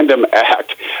simple random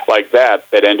act like that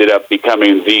ended up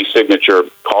becoming the signature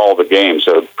call of the game.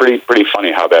 So pretty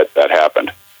funny how that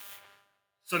happened.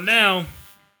 So now,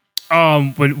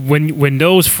 when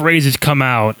those phrases come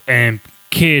out and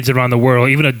kids around the world,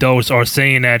 even adults, are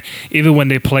saying that even when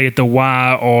they play at the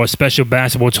Y or a special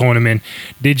basketball tournament,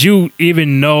 did you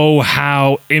even know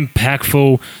how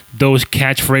impactful those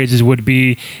catchphrases would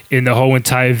be in the whole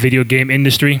entire video game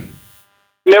industry?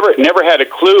 Never had a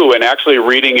clue. And actually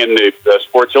reading in the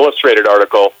Sports Illustrated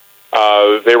article,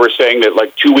 they were saying that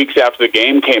like 2 weeks after the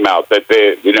game came out, that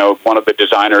one of the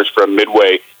designers from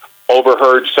Midway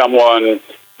overheard someone,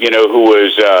 who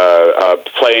was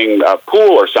playing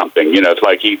pool or something. It's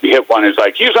like he hit one, it's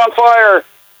like, he's on fire.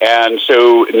 And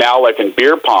so now, like in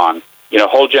beer pong, a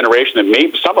whole generation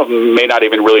that some of them may not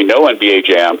even really know NBA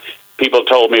Jam. People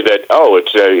told me that,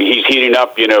 it's he's heating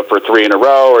up, for 3 in a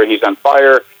row, or he's on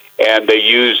fire. And they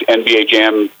use NBA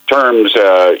Jam terms,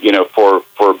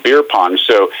 for beer pong.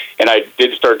 So, and I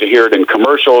did start to hear it in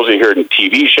commercials. You hear it in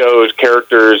TV shows,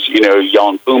 characters,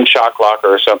 yelling boom shakalaka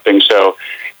or something. So,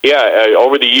 yeah,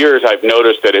 over the years, I've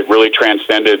noticed that it really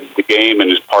transcended the game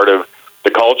and is part of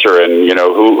the culture. And,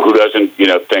 who doesn't,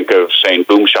 think of saying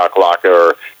boom shakalaka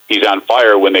or he's on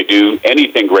fire when they do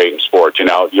anything great in sports?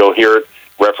 You'll hear it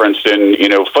referenced in,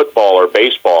 football or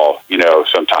baseball,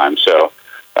 sometimes. So,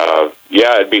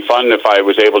 it'd be fun if I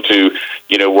was able to,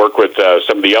 work with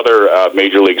some of the other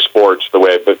major league sports the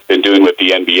way I've been doing with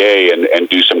the NBA and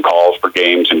do some calls for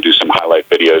games and do some highlight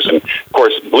videos. And, of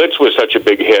course, Blitz was such a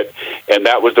big hit, and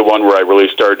that was the one where I really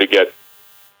started to get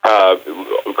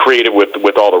creative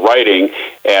with all the writing.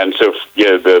 And so,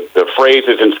 the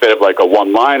phrases, instead of like a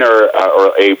one-liner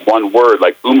or a one word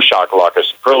like boom shakalaka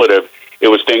superlative, it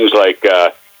was things like,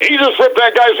 he just ripped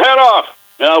that guy's head off.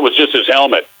 No, it was just his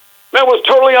helmet. That was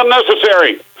totally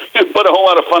unnecessary, but a whole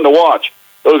lot of fun to watch.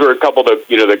 Those were a couple of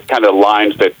the kind of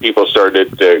lines that people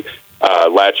started to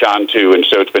latch onto, and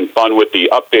so it's been fun with the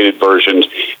updated versions.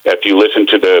 If you listen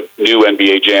to the new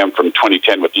NBA Jam from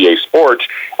 2010 with EA Sports,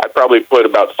 I probably put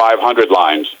about 500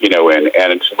 lines, in,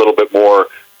 and it's a little bit more,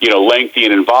 lengthy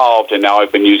and involved. And now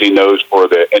I've been using those for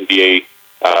the NBA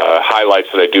highlights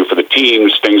that I do for the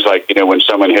teams. Things like, when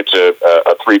someone hits a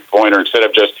 3-pointer, instead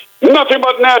of just nothing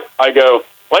but net, I go,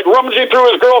 like rummaging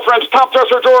through his girlfriend's top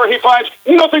dresser drawer, he finds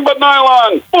nothing but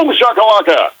nylon. Boom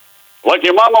shakalaka. Like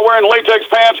your mama wearing latex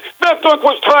pants, that dunk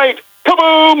was tight.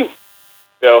 Kaboom!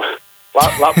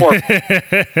 Lot more.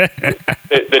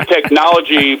 the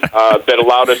technology that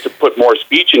allowed us to put more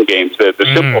speech in games. The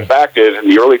simple fact is, in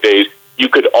the early days, you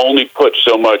could only put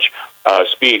so much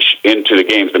speech into the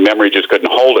games. The memory just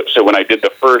couldn't hold it. So when I did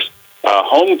the first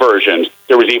home versions,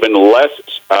 there was even less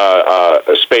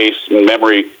space and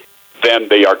memory than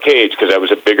the arcades, because that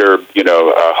was a bigger,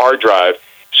 hard drive.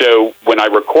 So when I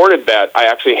recorded that, I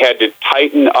actually had to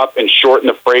tighten up and shorten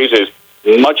the phrases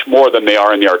much more than they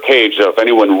are in the arcades. So if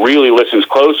anyone really listens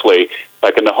closely,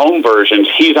 like in the home versions,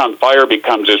 he's on fire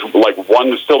becomes this like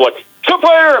one still like, he's on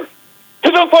fire,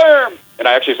 he's on fire. And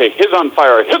I actually say his on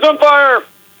fire,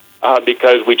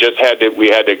 because we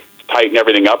had to tighten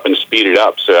everything up and speed it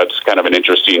up. So that's kind of an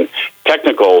interesting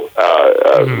technical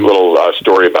little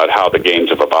story about how the games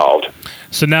have evolved.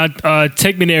 So now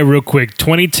take me there real quick.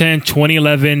 2010,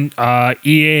 2011,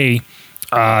 EA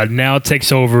now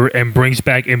takes over and brings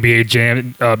back NBA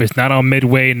Jam. It's not on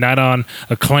Midway, not on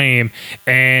Acclaim,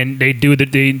 and they do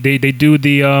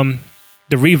the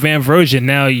revamped version.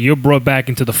 Now you're brought back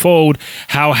into the fold.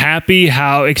 How happy,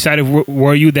 how excited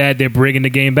were you that they're bringing the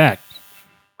game back?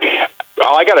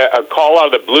 Well, I got a call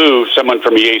out of the blue. Someone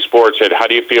from EA Sports said, how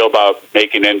do you feel about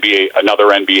making another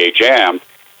NBA Jam?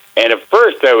 And at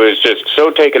first I was just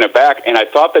so taken aback, and I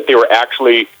thought that they were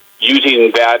actually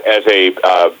using that as a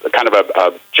kind of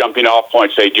a jumping off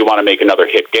point, say, do you want to make another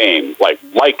hit game like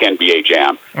NBA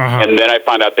Jam? Uh-huh. And then I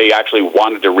found out they actually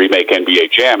wanted to remake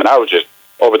NBA Jam, and I was just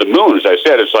over the moon. As I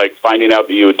said, it's like finding out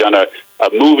that you had done a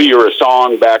movie or a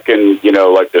song back in,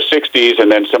 like the 60s, and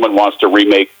then someone wants to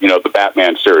remake, the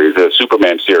Batman series, the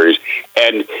Superman series.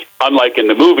 And unlike in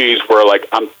the movies where, like,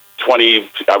 I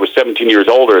was 17 years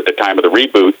older at the time of the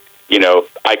reboot,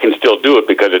 I can still do it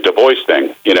because it's a voice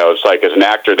thing. It's like as an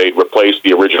actor, they'd replace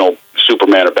the original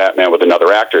Superman or Batman with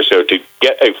another actor. So to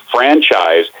get a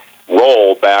franchise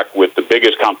role back with the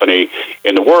biggest company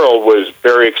in the world was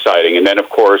very exciting. And then, of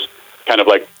course, kind of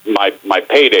like my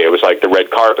payday, it was like the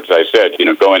red carpet, as I said,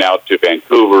 going out to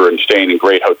Vancouver and staying in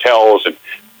great hotels and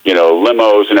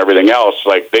limos and everything else.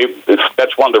 Like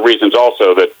that's one of the reasons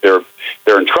also that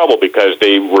they're in trouble, because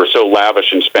they were so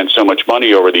lavish and spent so much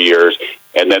money over the years,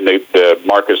 and then the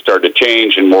market started to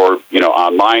change and more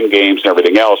online games and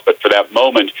everything else. But for that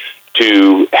moment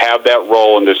to have that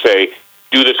role and to say,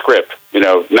 do the script,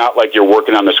 not like you're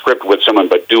working on the script with someone,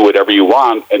 but do whatever you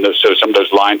want. And so some of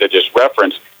those lines I just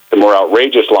referenced, the more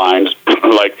outrageous lines,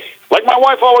 like my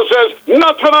wife always says,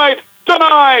 not tonight,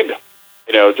 denied.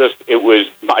 It was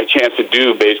my chance to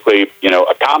do basically,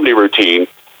 a comedy routine,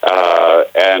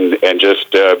 and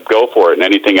just go for it and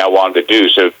anything I wanted to do.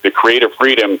 So the creative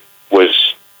freedom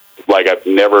was like I've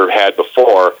never had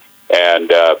before, and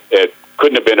it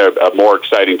couldn't have been a more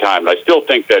exciting time. And I still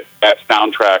think that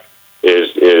soundtrack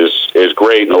is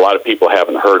great, and a lot of people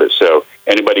haven't heard it. So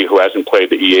anybody who hasn't played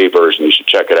the EA version, you should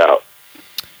check it out.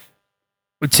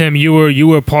 Tim, you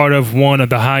were part of one of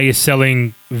the highest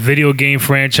selling video game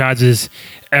franchises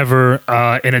ever,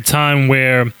 in a time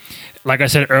where, like I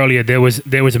said earlier, there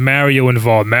was Mario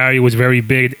involved. Mario was very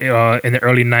big in the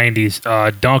early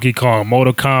 90s. Donkey Kong,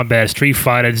 Mortal Kombat, Street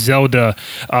Fighter, Zelda,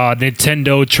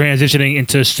 Nintendo transitioning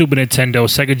into Super Nintendo,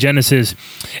 Sega Genesis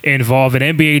involved.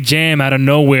 And NBA Jam out of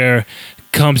nowhere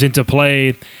comes into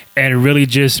play and really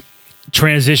just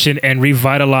transition and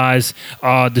revitalize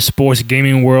the sports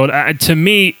gaming world. To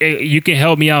me, you can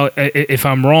help me out if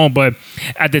I'm wrong, but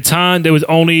at the time there was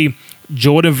only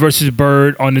Jordan versus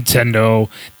Bird on Nintendo.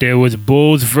 There was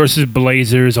Bulls versus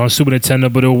Blazers on Super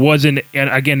Nintendo, but it wasn't. And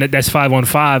again, that's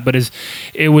 5-on-5, but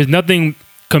it was nothing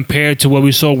compared to what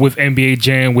we saw with NBA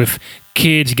Jam, with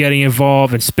kids getting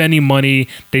involved and spending money.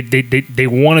 They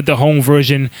wanted the home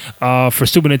version for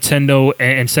Super Nintendo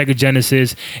and Sega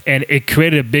Genesis, and it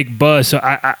created a big buzz. So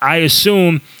I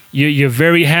assume you're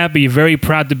very happy, you're very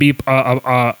proud to be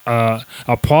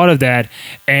a part of that.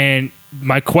 And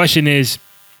my question is,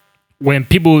 when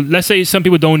people, let's say some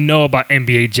people don't know about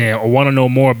NBA Jam or want to know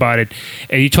more about it,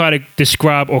 and you try to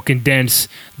describe or condense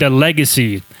the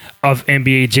legacy of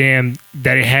NBA Jam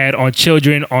that it had on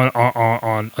children,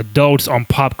 on adults, on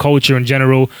pop culture in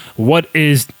general, what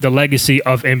is the legacy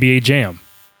of NBA Jam?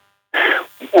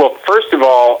 Well, first of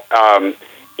all,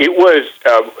 it was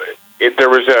there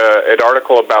was an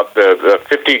article about the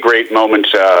 50 great moments.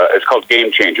 It's called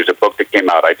Game Changers, a book that came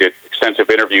out. I did extensive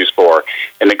interviews for,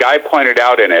 and the guy pointed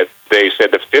out in it, they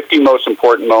said the 50 most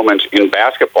important moments in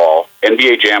basketball,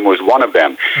 NBA Jam was one of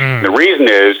them. The reason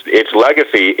is, its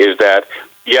legacy is that,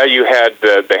 yeah, you had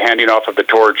the handing off of the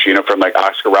torch, from like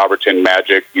Oscar Robertson,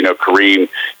 Magic, Kareem,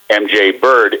 MJ,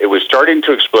 Bird. It was starting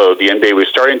to explode. The NBA was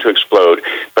starting to explode,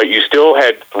 but you still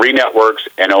had 3 networks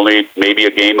and only maybe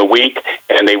a game a week,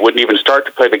 and they wouldn't even start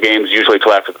to play the games usually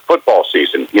till after the football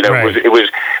season. Right. It was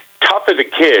tough as a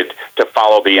kid to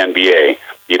follow the NBA.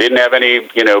 You didn't have any,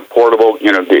 portable,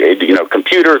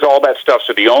 computers, all that stuff.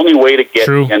 So the only way to get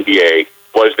the NBA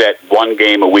was that one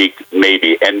game a week,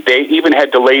 maybe. And they even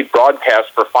had delayed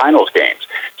broadcasts for finals games.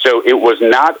 So it was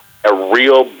not a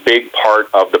real big part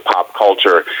of the pop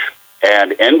culture.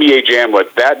 And NBA Jam,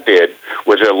 what that did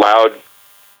was it allowed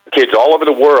kids all over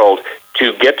the world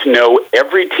to get to know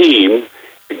every team,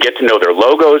 get to know their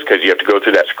logos, because you have to go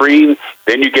through that screen.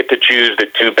 Then you get to choose the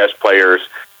 2 best players,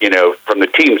 from the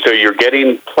team. So you're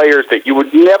getting players that you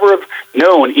would never have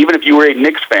known, even if you were a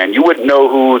Knicks fan. You wouldn't know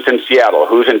who's in Seattle,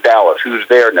 who's in Dallas, who's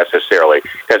there necessarily.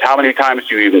 Because how many times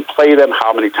do you even play them?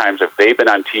 How many times have they been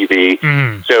on TV?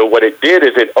 So what it did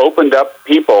is it opened up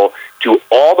people to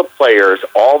all the players,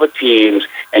 all the teams,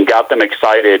 and got them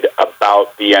excited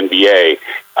about the NBA.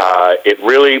 It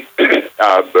really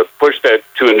pushed it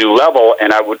to a new level,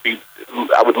 and I would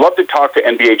love to talk to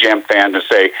NBA Jam fans and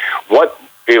say, what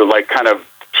kind of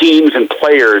teams and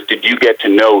players did you get to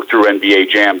know through NBA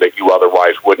Jam that you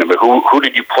otherwise wouldn't have? Who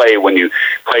did you play when you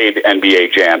played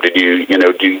NBA Jam? Did you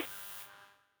do?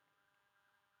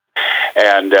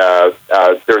 And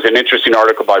there's an interesting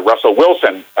article by Russell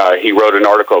Wilson. He wrote an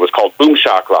article. It was called Boom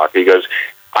Shakalaka. He goes,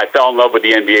 I fell in love with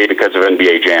the NBA because of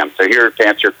NBA Jam. So here, to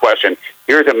answer your question,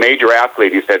 here's a major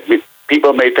athlete. He said,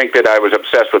 people may think that I was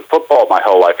obsessed with football my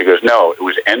whole life. He goes, no, it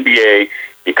was NBA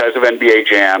because of NBA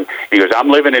Jam. He goes, I'm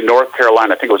living in North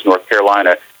Carolina. I think it was North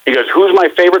Carolina. He goes, who's my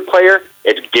favorite player?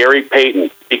 It's Gary Payton,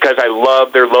 because I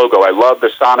love their logo. I love the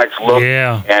Sonics look.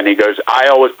 Yeah. And he goes, I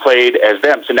always played as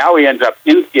them. So now he ends up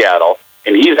in Seattle,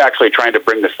 and he's actually trying to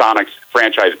bring the Sonics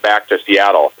franchise back to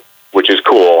Seattle, which is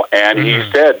cool. And he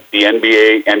said the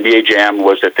NBA Jam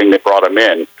was the thing that brought him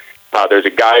in. There's a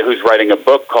guy who's writing a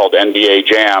book called NBA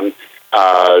Jam.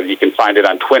 You can find it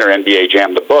on Twitter, NBA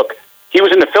Jam, the book. He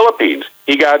was in the Philippines.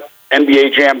 He got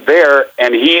NBA Jam there,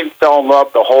 and he fell in love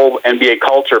with the whole NBA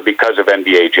culture because of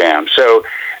NBA Jam. So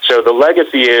the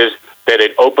legacy is that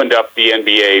it opened up the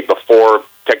NBA before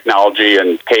technology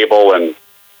and cable and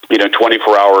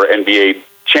 24-hour NBA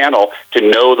channel to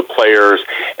know the players.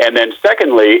 And then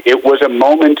secondly, it was a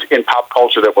moment in pop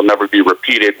culture that will never be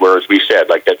repeated, where, as we said,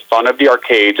 like that fun of the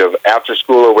arcades, of after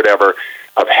school or whatever,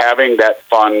 of having that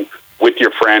fun with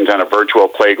your friends on a virtual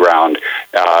playground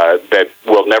that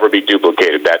will never be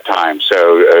duplicated that time.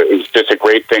 So it's just a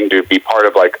great thing to be part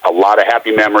of, like a lot of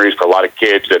happy memories for a lot of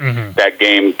kids that that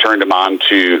game turned them on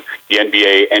to the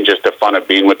NBA and just the fun of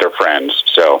being with their friends.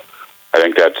 So I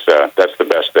think that's the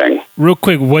best thing. Real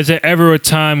quick, was there ever a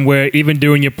time where, even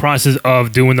during your process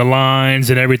of doing the lines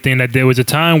and everything, that there was a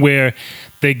time where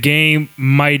the game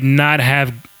might not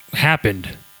have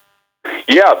happened?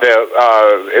 Yeah,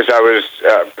 as I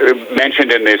was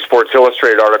mentioned in the Sports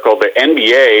Illustrated article, the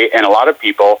NBA and a lot of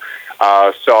people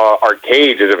saw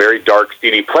arcades as a very dark,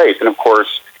 seedy place. And of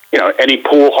course, any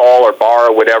pool hall or bar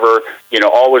or whatever,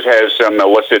 always has some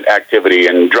illicit activity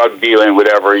and drug dealing,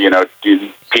 whatever.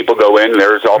 People go in,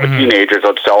 there's all the teenagers,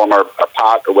 let's sell them a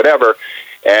pot or whatever.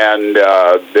 And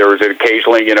there was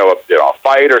occasionally, a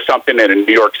fight or something in a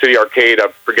New York City arcade. I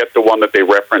forget the one that they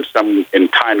referenced, some in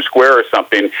Times Square or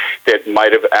something, that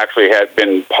might have actually had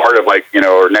been part of,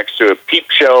 or next to a peep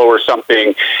show or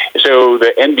something. So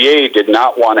the NBA did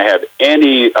not want to have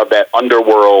any of that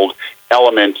underworld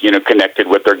element, connected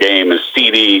with their game, and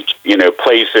seedy,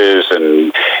 places.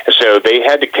 And so they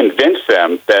had to convince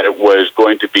them that it was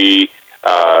going to be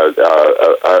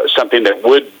something that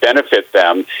would benefit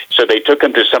them. So they took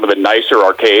them to some of the nicer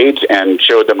arcades and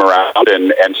showed them around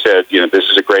and said, this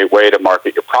is a great way to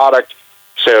market your product.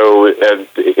 So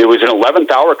it was an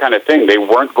 11th hour kind of thing. They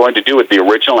weren't going to do it. The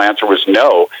original answer was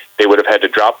no. They would have had to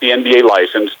drop the NBA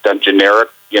license, done generic,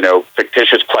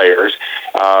 fictitious players,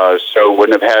 so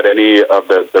wouldn't have had any of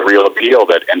the real appeal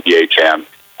that NBA Jam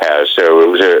has. So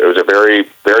it was a very,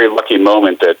 very lucky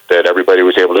moment that everybody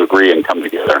was able to agree and come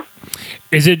together.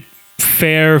 Is it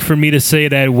fair for me to say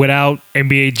that without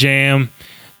NBA Jam,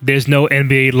 there's no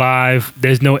NBA Live,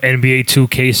 there's no NBA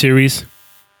 2K series?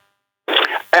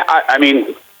 I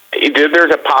mean,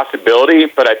 there's a possibility,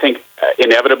 but I think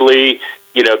inevitably,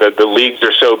 the leagues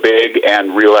are so big,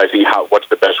 and realizing what's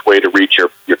the best way to reach your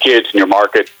kids and your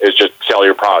market is just sell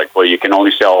your product. Well, you can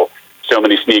only sell so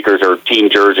many sneakers or team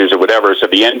jerseys or whatever. So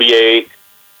the NBA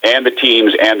and the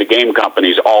teams and the game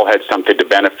companies all had something to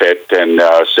benefit, and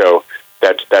so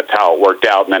that's how it worked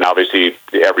out. And then obviously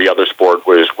every other sport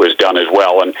was done as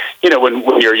well. And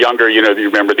when you're younger, you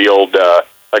remember the old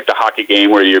like the hockey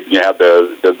game where you have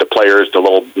the players, the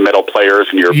little metal players,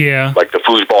 and you're like the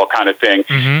foosball kind of thing.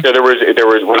 So there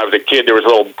was when I was a kid, there was a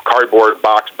little cardboard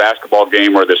box basketball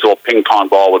game where this little ping pong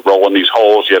ball would roll in these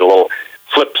holes. You had a little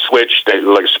flip switch,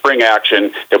 like spring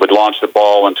action, that would launch the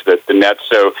ball into the net.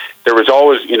 So there was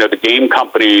always, the game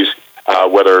companies,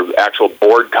 whether actual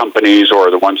board companies or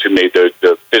the ones who made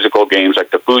the physical games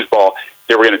like the foosball,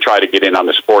 they were going to try to get in on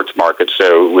the sports market.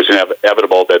 So it was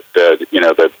inevitable that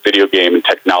the video game and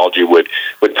technology would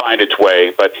find its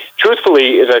way. But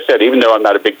truthfully, as I said, even though I'm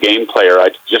not a big game player, I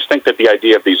just think that the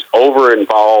idea of these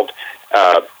over-involved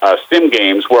sim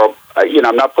games, where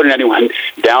I'm not putting anyone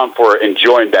down for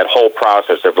enjoying that whole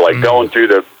process of going through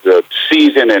the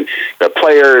season and the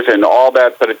players and all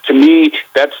that. But to me,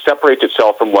 that separates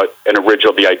itself from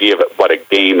the idea of what a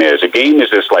game is. A game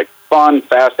is this fun,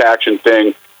 fast action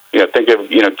thing. Think of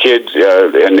kids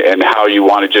and how you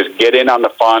want to just get in on the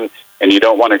fun, and you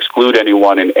don't want to exclude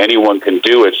anyone, and anyone can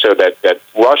do it. So that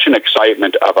rush and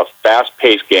excitement of a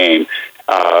fast-paced game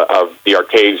of the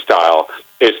arcade style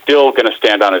is still going to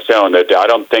stand on its own. That I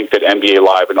don't think that NBA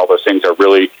Live and all those things are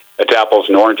really, it's apples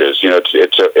and oranges.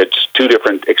 It's two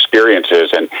different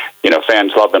experiences, and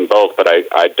fans love them both. But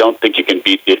I don't think you can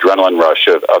beat the adrenaline rush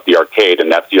of the arcade,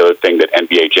 and that's the other thing that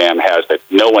NBA Jam has that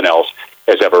no one else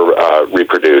has ever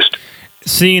reproduced.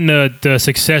 Seeing the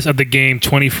success of the game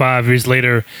 25 years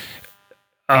later,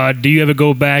 do you ever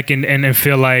go back and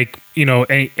feel like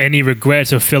any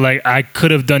regrets, or feel like I could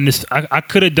have done this? I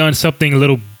could have done something a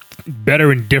little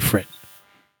better and different?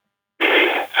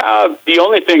 The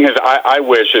only thing is, I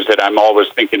wish is that I'm always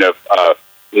thinking of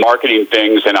marketing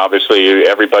things, and obviously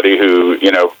everybody who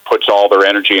puts all their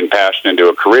energy and passion into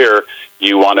a career,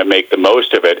 you want to make the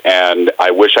most of it. And I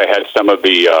wish I had some of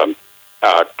the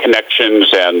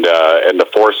connections and the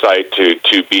foresight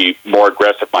to be more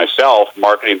aggressive myself,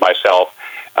 marketing myself,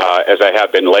 as I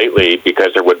have been lately,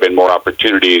 because there would have been more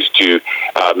opportunities to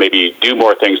maybe do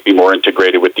more things, be more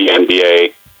integrated with the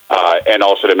NBA, and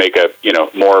also to make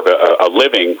more of a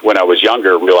living when I was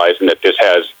younger, realizing that this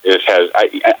has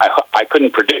I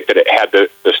couldn't predict that it had the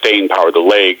staying power, the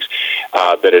legs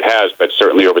that it has, but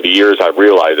certainly over the years I've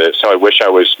realized it. So I wish I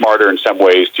was smarter in some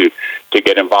ways to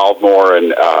get involved more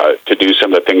and to do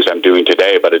some of the things I'm doing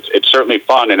today. But it's certainly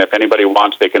fun, and if anybody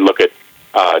wants, they can look at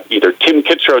either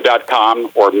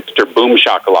timkitzrow.com or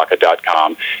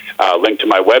MrBoomShakalaka.com, link to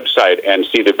my website and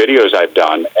see the videos I've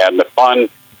done and the fun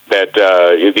that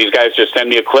these guys just send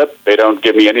me a clip. They don't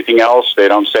give me anything else. They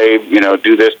don't say,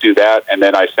 do this, do that, and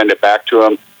then I send it back to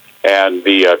them. And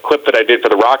the clip that I did for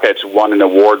the Rockets won an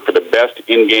award for the best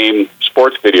in-game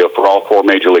sports video for all 4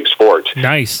 Major League sports.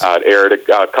 Nice. It aired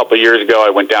a couple of years ago. I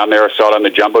went down there, I saw it on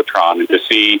the Jumbotron, and to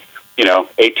see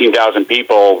 18,000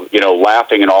 people,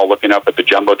 laughing and all looking up at the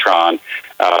Jumbotron.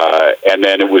 And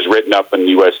then it was written up in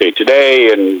USA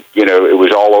Today, and, it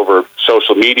was all over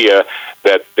social media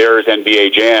that there's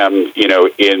NBA Jam,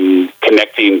 in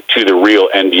connecting to the real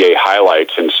NBA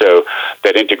highlights. And so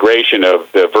that integration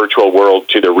of the virtual world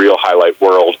to the real highlight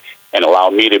world and allow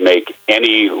me to make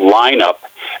any lineup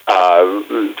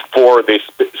for this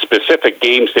specific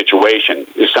game situation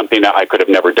is something that I could have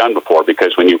never done before,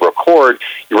 because when you record,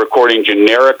 you're recording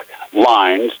generic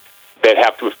lines that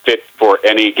have to fit for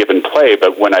any given play.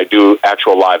 But when I do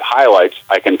actual live highlights,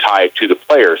 I can tie it to the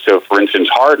player. So, for instance,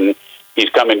 Harden, he's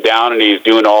coming down and he's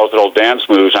doing all his little dance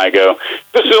moves, and I go,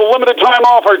 "This is a limited time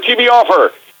offer, TV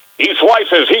offer." He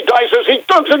slices, he dices, he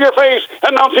dunks in your face,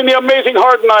 announcing the amazing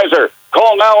Hardenizer.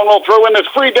 Call now and we'll throw in this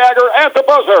free dagger at the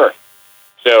buzzer.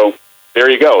 So there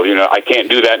you go. I can't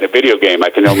do that in a video game. I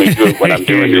can only do it when I'm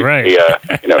doing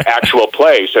the actual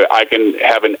play. So I can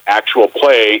have an actual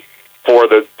play for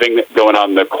the thing that's going on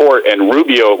in the court. And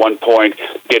Rubio at one point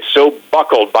gets so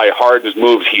buckled by Harden's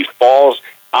moves, he falls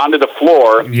onto the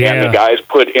floor, and the guys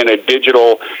put in a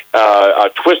digital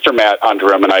twister mat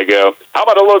under him, and I go, "How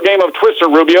about a little game of twister,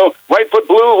 Rubio? Right foot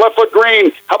blue, left foot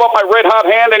green. How about my red hot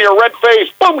hand and your red face?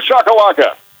 Boom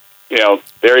shakalaka."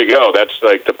 There you go. That's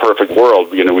like the perfect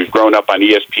world. We've grown up on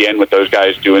ESPN with those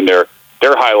guys doing their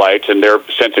highlights and their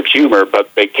sense of humor,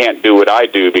 but they can't do what I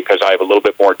do because I have a little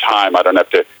bit more time. I don't have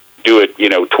to do it,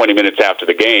 20 minutes after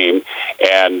the game,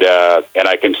 and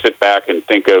I can sit back and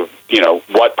think of,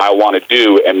 what I want to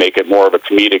do and make it more of a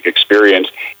comedic experience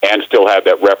and still have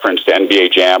that reference to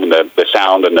NBA Jam and the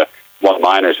sound and the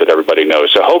one-liners that everybody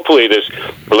knows. So hopefully this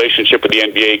relationship with the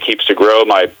NBA keeps to grow.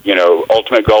 My,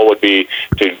 ultimate goal would be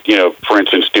to, for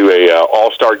instance, do a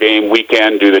all-star game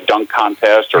weekend, do the dunk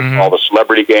contest or all the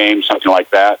celebrity games, something like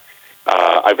that.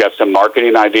 I've got some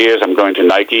marketing ideas. I'm going to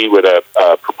Nike with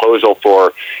a proposal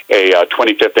for a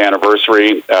 25th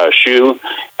anniversary shoe.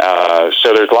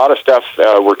 So there's a lot of stuff.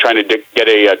 We're trying to get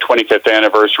a 25th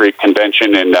anniversary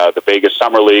convention in the Vegas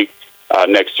Summer League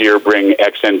next year, bring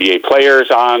ex-NBA players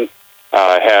on,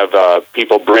 have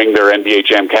people bring their NBA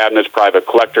Jam cabinets, private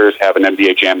collectors, have an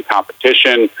NBA Jam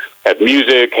competition, have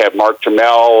music, have Mark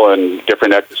Turmel and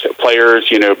different players,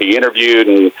 be interviewed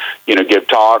and, give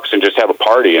talks and just have a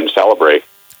party and celebrate.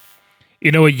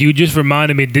 You know what? You just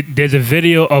reminded me, there's a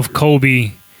video of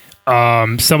Kobe.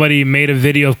 Somebody made a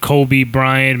video of Kobe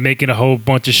Bryant making a whole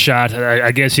bunch of shots.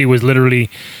 I guess he was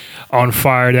literally on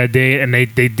fire that day, and they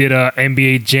did a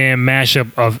NBA Jam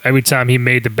mashup of every time he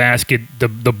made the basket, the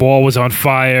ball was on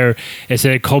fire. It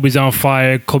said Kobe's on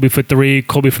fire, Kobe for three,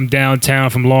 Kobe from downtown,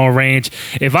 from long range.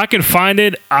 If I can find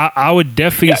it, I would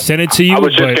definitely send it to you. I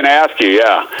was just going to ask you,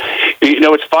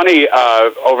 it's funny,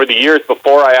 over the years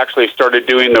before I actually started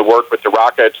doing the work with the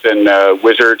Rockets and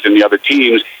Wizards and the other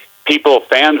teams,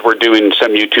 fans were doing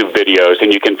some YouTube videos,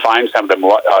 and you can find some of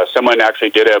them. Someone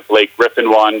actually did a Blake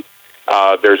Griffin one.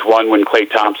 There's one when Klay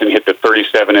Thompson hit the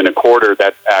 37 1/4.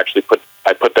 That actually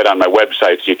I put that on my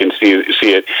website so you can see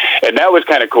it, and that was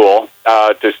kind of cool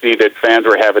to see that fans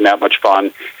were having that much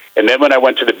fun. And then when I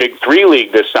went to the Big 3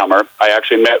 League this summer, I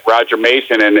actually met Roger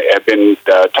Mason and have been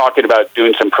talking about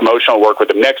doing some promotional work with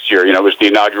him next year. It was the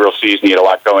inaugural season; he had a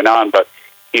lot going on, but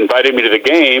he invited me to the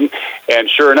game, and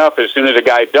sure enough, as soon as a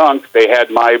guy dunked, they had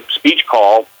my speech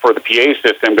call for the PA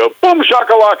system go, "Boom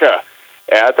shakalaka."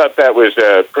 And I thought that was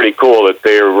pretty cool that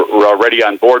they were already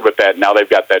on board with that. Now they've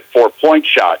got that 4-point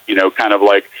shot, kind of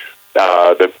like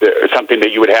something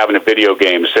that you would have in a video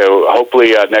game. So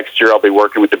hopefully next year I'll be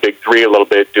working with the Big 3 a little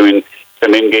bit, doing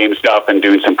some in-game stuff and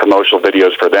doing some promotional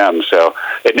videos for them. So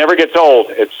it never gets old.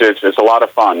 It's a lot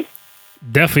of fun.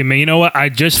 Definitely, man. You know what? I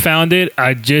just found it.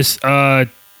 I just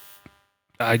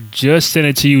sent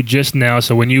it to you just now.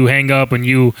 So when you hang up and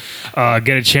you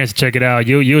get a chance to check it out,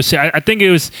 you'll see. I think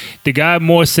it was the guy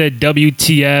more said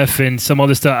WTF and some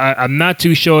other stuff. I'm not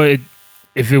too sure.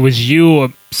 if it was you or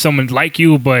someone like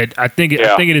you, but I think it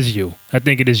is you. I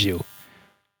think it is you.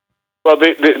 Well,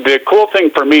 the cool thing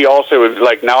for me also is,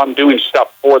 like, now I'm doing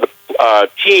stuff for the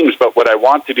teams, but what I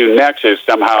want to do next is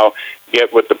somehow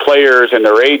get with the players and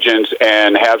their agents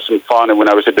and have some fun. And when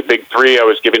I was at the Big Three, I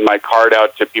was giving my card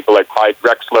out to people like Clyde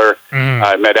Drexler.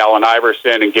 I met Allen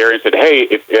Iverson and Gary and said,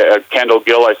 hey, Kendall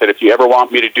Gill, I said, if you ever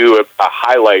want me to do a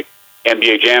highlight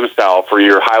NBA Jam style for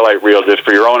your highlight reel, just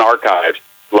for your own archives,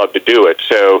 love to do it.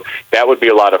 So that would be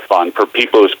a lot of fun for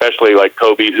people, especially like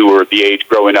Kobe, who were the age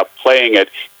growing up playing it,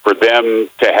 for them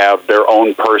to have their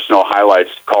own personal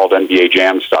highlights called NBA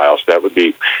Jam style. So that would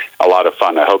be a lot of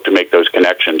fun. I hope to make those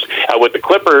connections. With the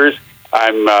Clippers,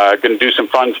 I'm going to do some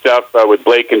fun stuff with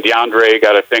Blake and DeAndre.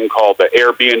 Got a thing called the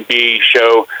Airbnb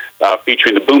show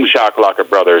featuring the Boom Shakalaka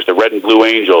brothers, the Red and Blue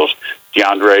Angels,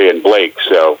 DeAndre and Blake.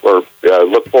 So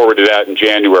look forward to that in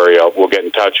January. We'll get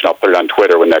in touch, and I'll put it on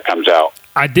Twitter when that comes out.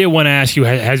 I did want to ask you,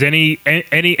 has any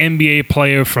NBA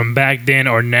player from back then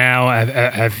or now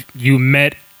have you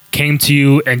met, came to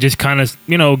you and just kind of,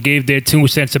 gave their 2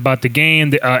 cents about the game,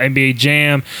 the NBA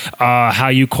Jam, how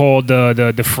you called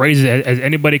the phrases? Has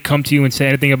anybody come to you and say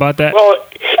anything about that? Well,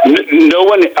 no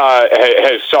one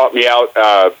has sought me out,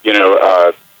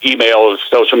 emails,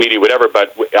 social media, whatever,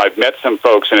 but I've met some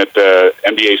folks, and at the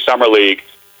NBA Summer League,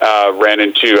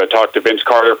 talked to Vince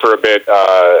Carter for a bit,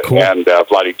 cool. And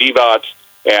Vlade Divac,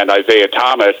 and Isaiah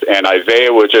Thomas, and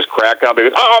Isaiah was just crack up. He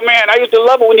goes, oh, man, I used to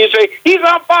love it when you say, he's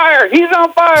on fire, he's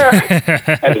on fire.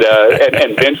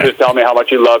 and Vince was telling me how much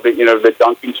he loved it, the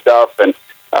dunking stuff. And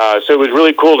so it was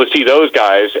really cool to see those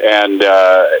guys. And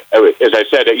as I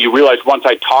said, you realize once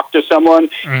I talk to someone,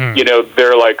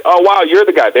 they're like, oh, wow, you're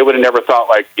the guy. They would have never thought,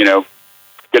 they're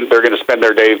going to spend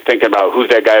their day thinking about who's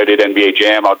that guy who did NBA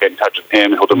Jam. I'll get in touch with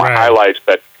him. He'll do my highlights.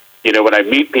 But when I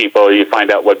meet people, you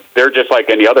find out they're just like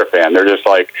any other fan. They're just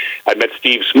like, I met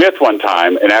Steve Smith one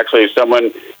time, and actually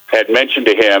someone had mentioned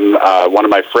to him, one of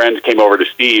my friends came over to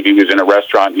Steve. He was in a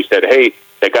restaurant, and he said, hey,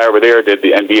 that guy over there did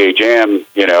the NBA Jam,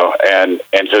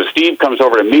 and so Steve comes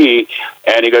over to me,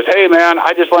 and he goes, hey, man,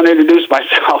 I just want to introduce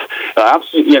myself.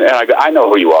 And I go, I know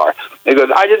who you are. He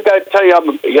goes, I just got to tell you,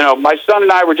 my son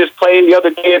and I were just playing the other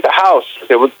day at the house.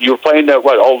 You were playing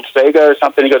old Sega or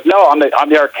something? He goes, no, on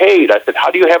the arcade. I said,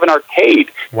 how do you have an arcade?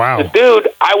 Wow. He said, dude,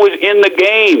 I was in the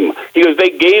game. He goes,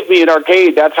 they gave me an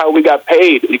arcade. That's how we got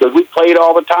paid. He goes, we played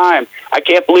all the time. I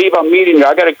can't believe I'm meeting you.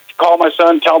 I got to call my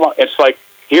son, tell him. It's like,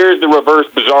 here's the reverse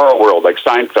Bizarro world, like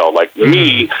Seinfeld, like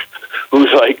me,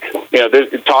 who's like,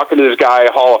 talking to this guy,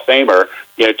 Hall of Famer,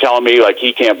 telling me like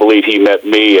he can't believe he met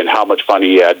me and how much fun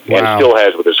he had and still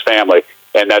has with his family.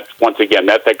 And that's, once again,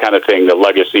 that's that kind of thing, the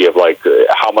legacy of like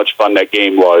how much fun that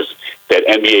game was, that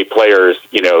NBA players,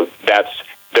 that's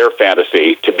their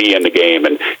fantasy, to be in the game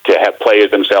and to have play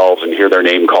as themselves and hear their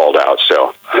name called out.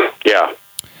 So, yeah.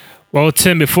 Well,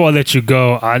 Tim, before I let you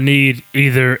go, I need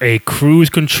either a cruise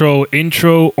control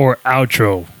intro or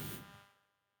outro.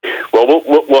 Well,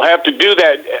 we'll have to do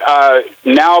that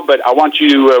now, but I want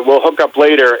you, we'll hook up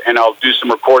later, and I'll do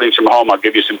some recordings from home. I'll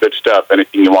give you some good stuff,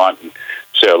 anything you want.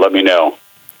 So let me know.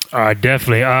 All right,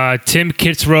 definitely. Tim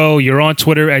Kitzrow, you're on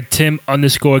Twitter at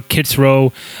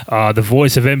Tim_Kitzrow, the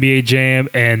voice of NBA Jam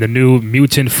and the new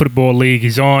Mutant Football League.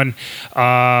 He's on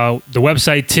the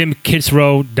website,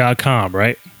 timkitzrow.com,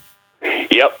 right?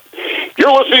 Yep.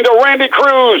 You're listening to Randy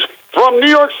Cruz from New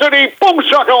York City. Boom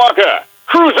shakalaka.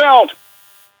 Cruz out.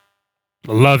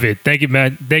 Love it. Thank you,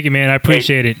 man. I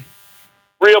appreciate it.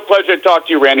 Real pleasure to talk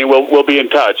to you, Randy. We'll be in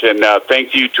touch. And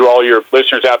thank you to all your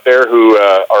listeners out there who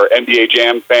are NBA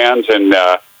Jam fans. And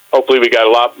hopefully we got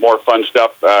a lot more fun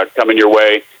stuff coming your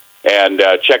way. And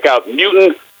check out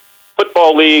Mutant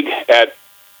Football League at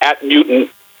Mutant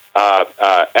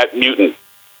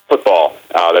Football.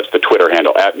 That's the Twitter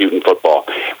handle, at Mutant Football.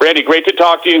 Randy, great to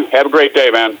talk to you. Have a great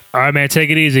day, man. All right, man. Take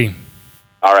it easy.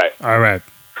 All right. All right.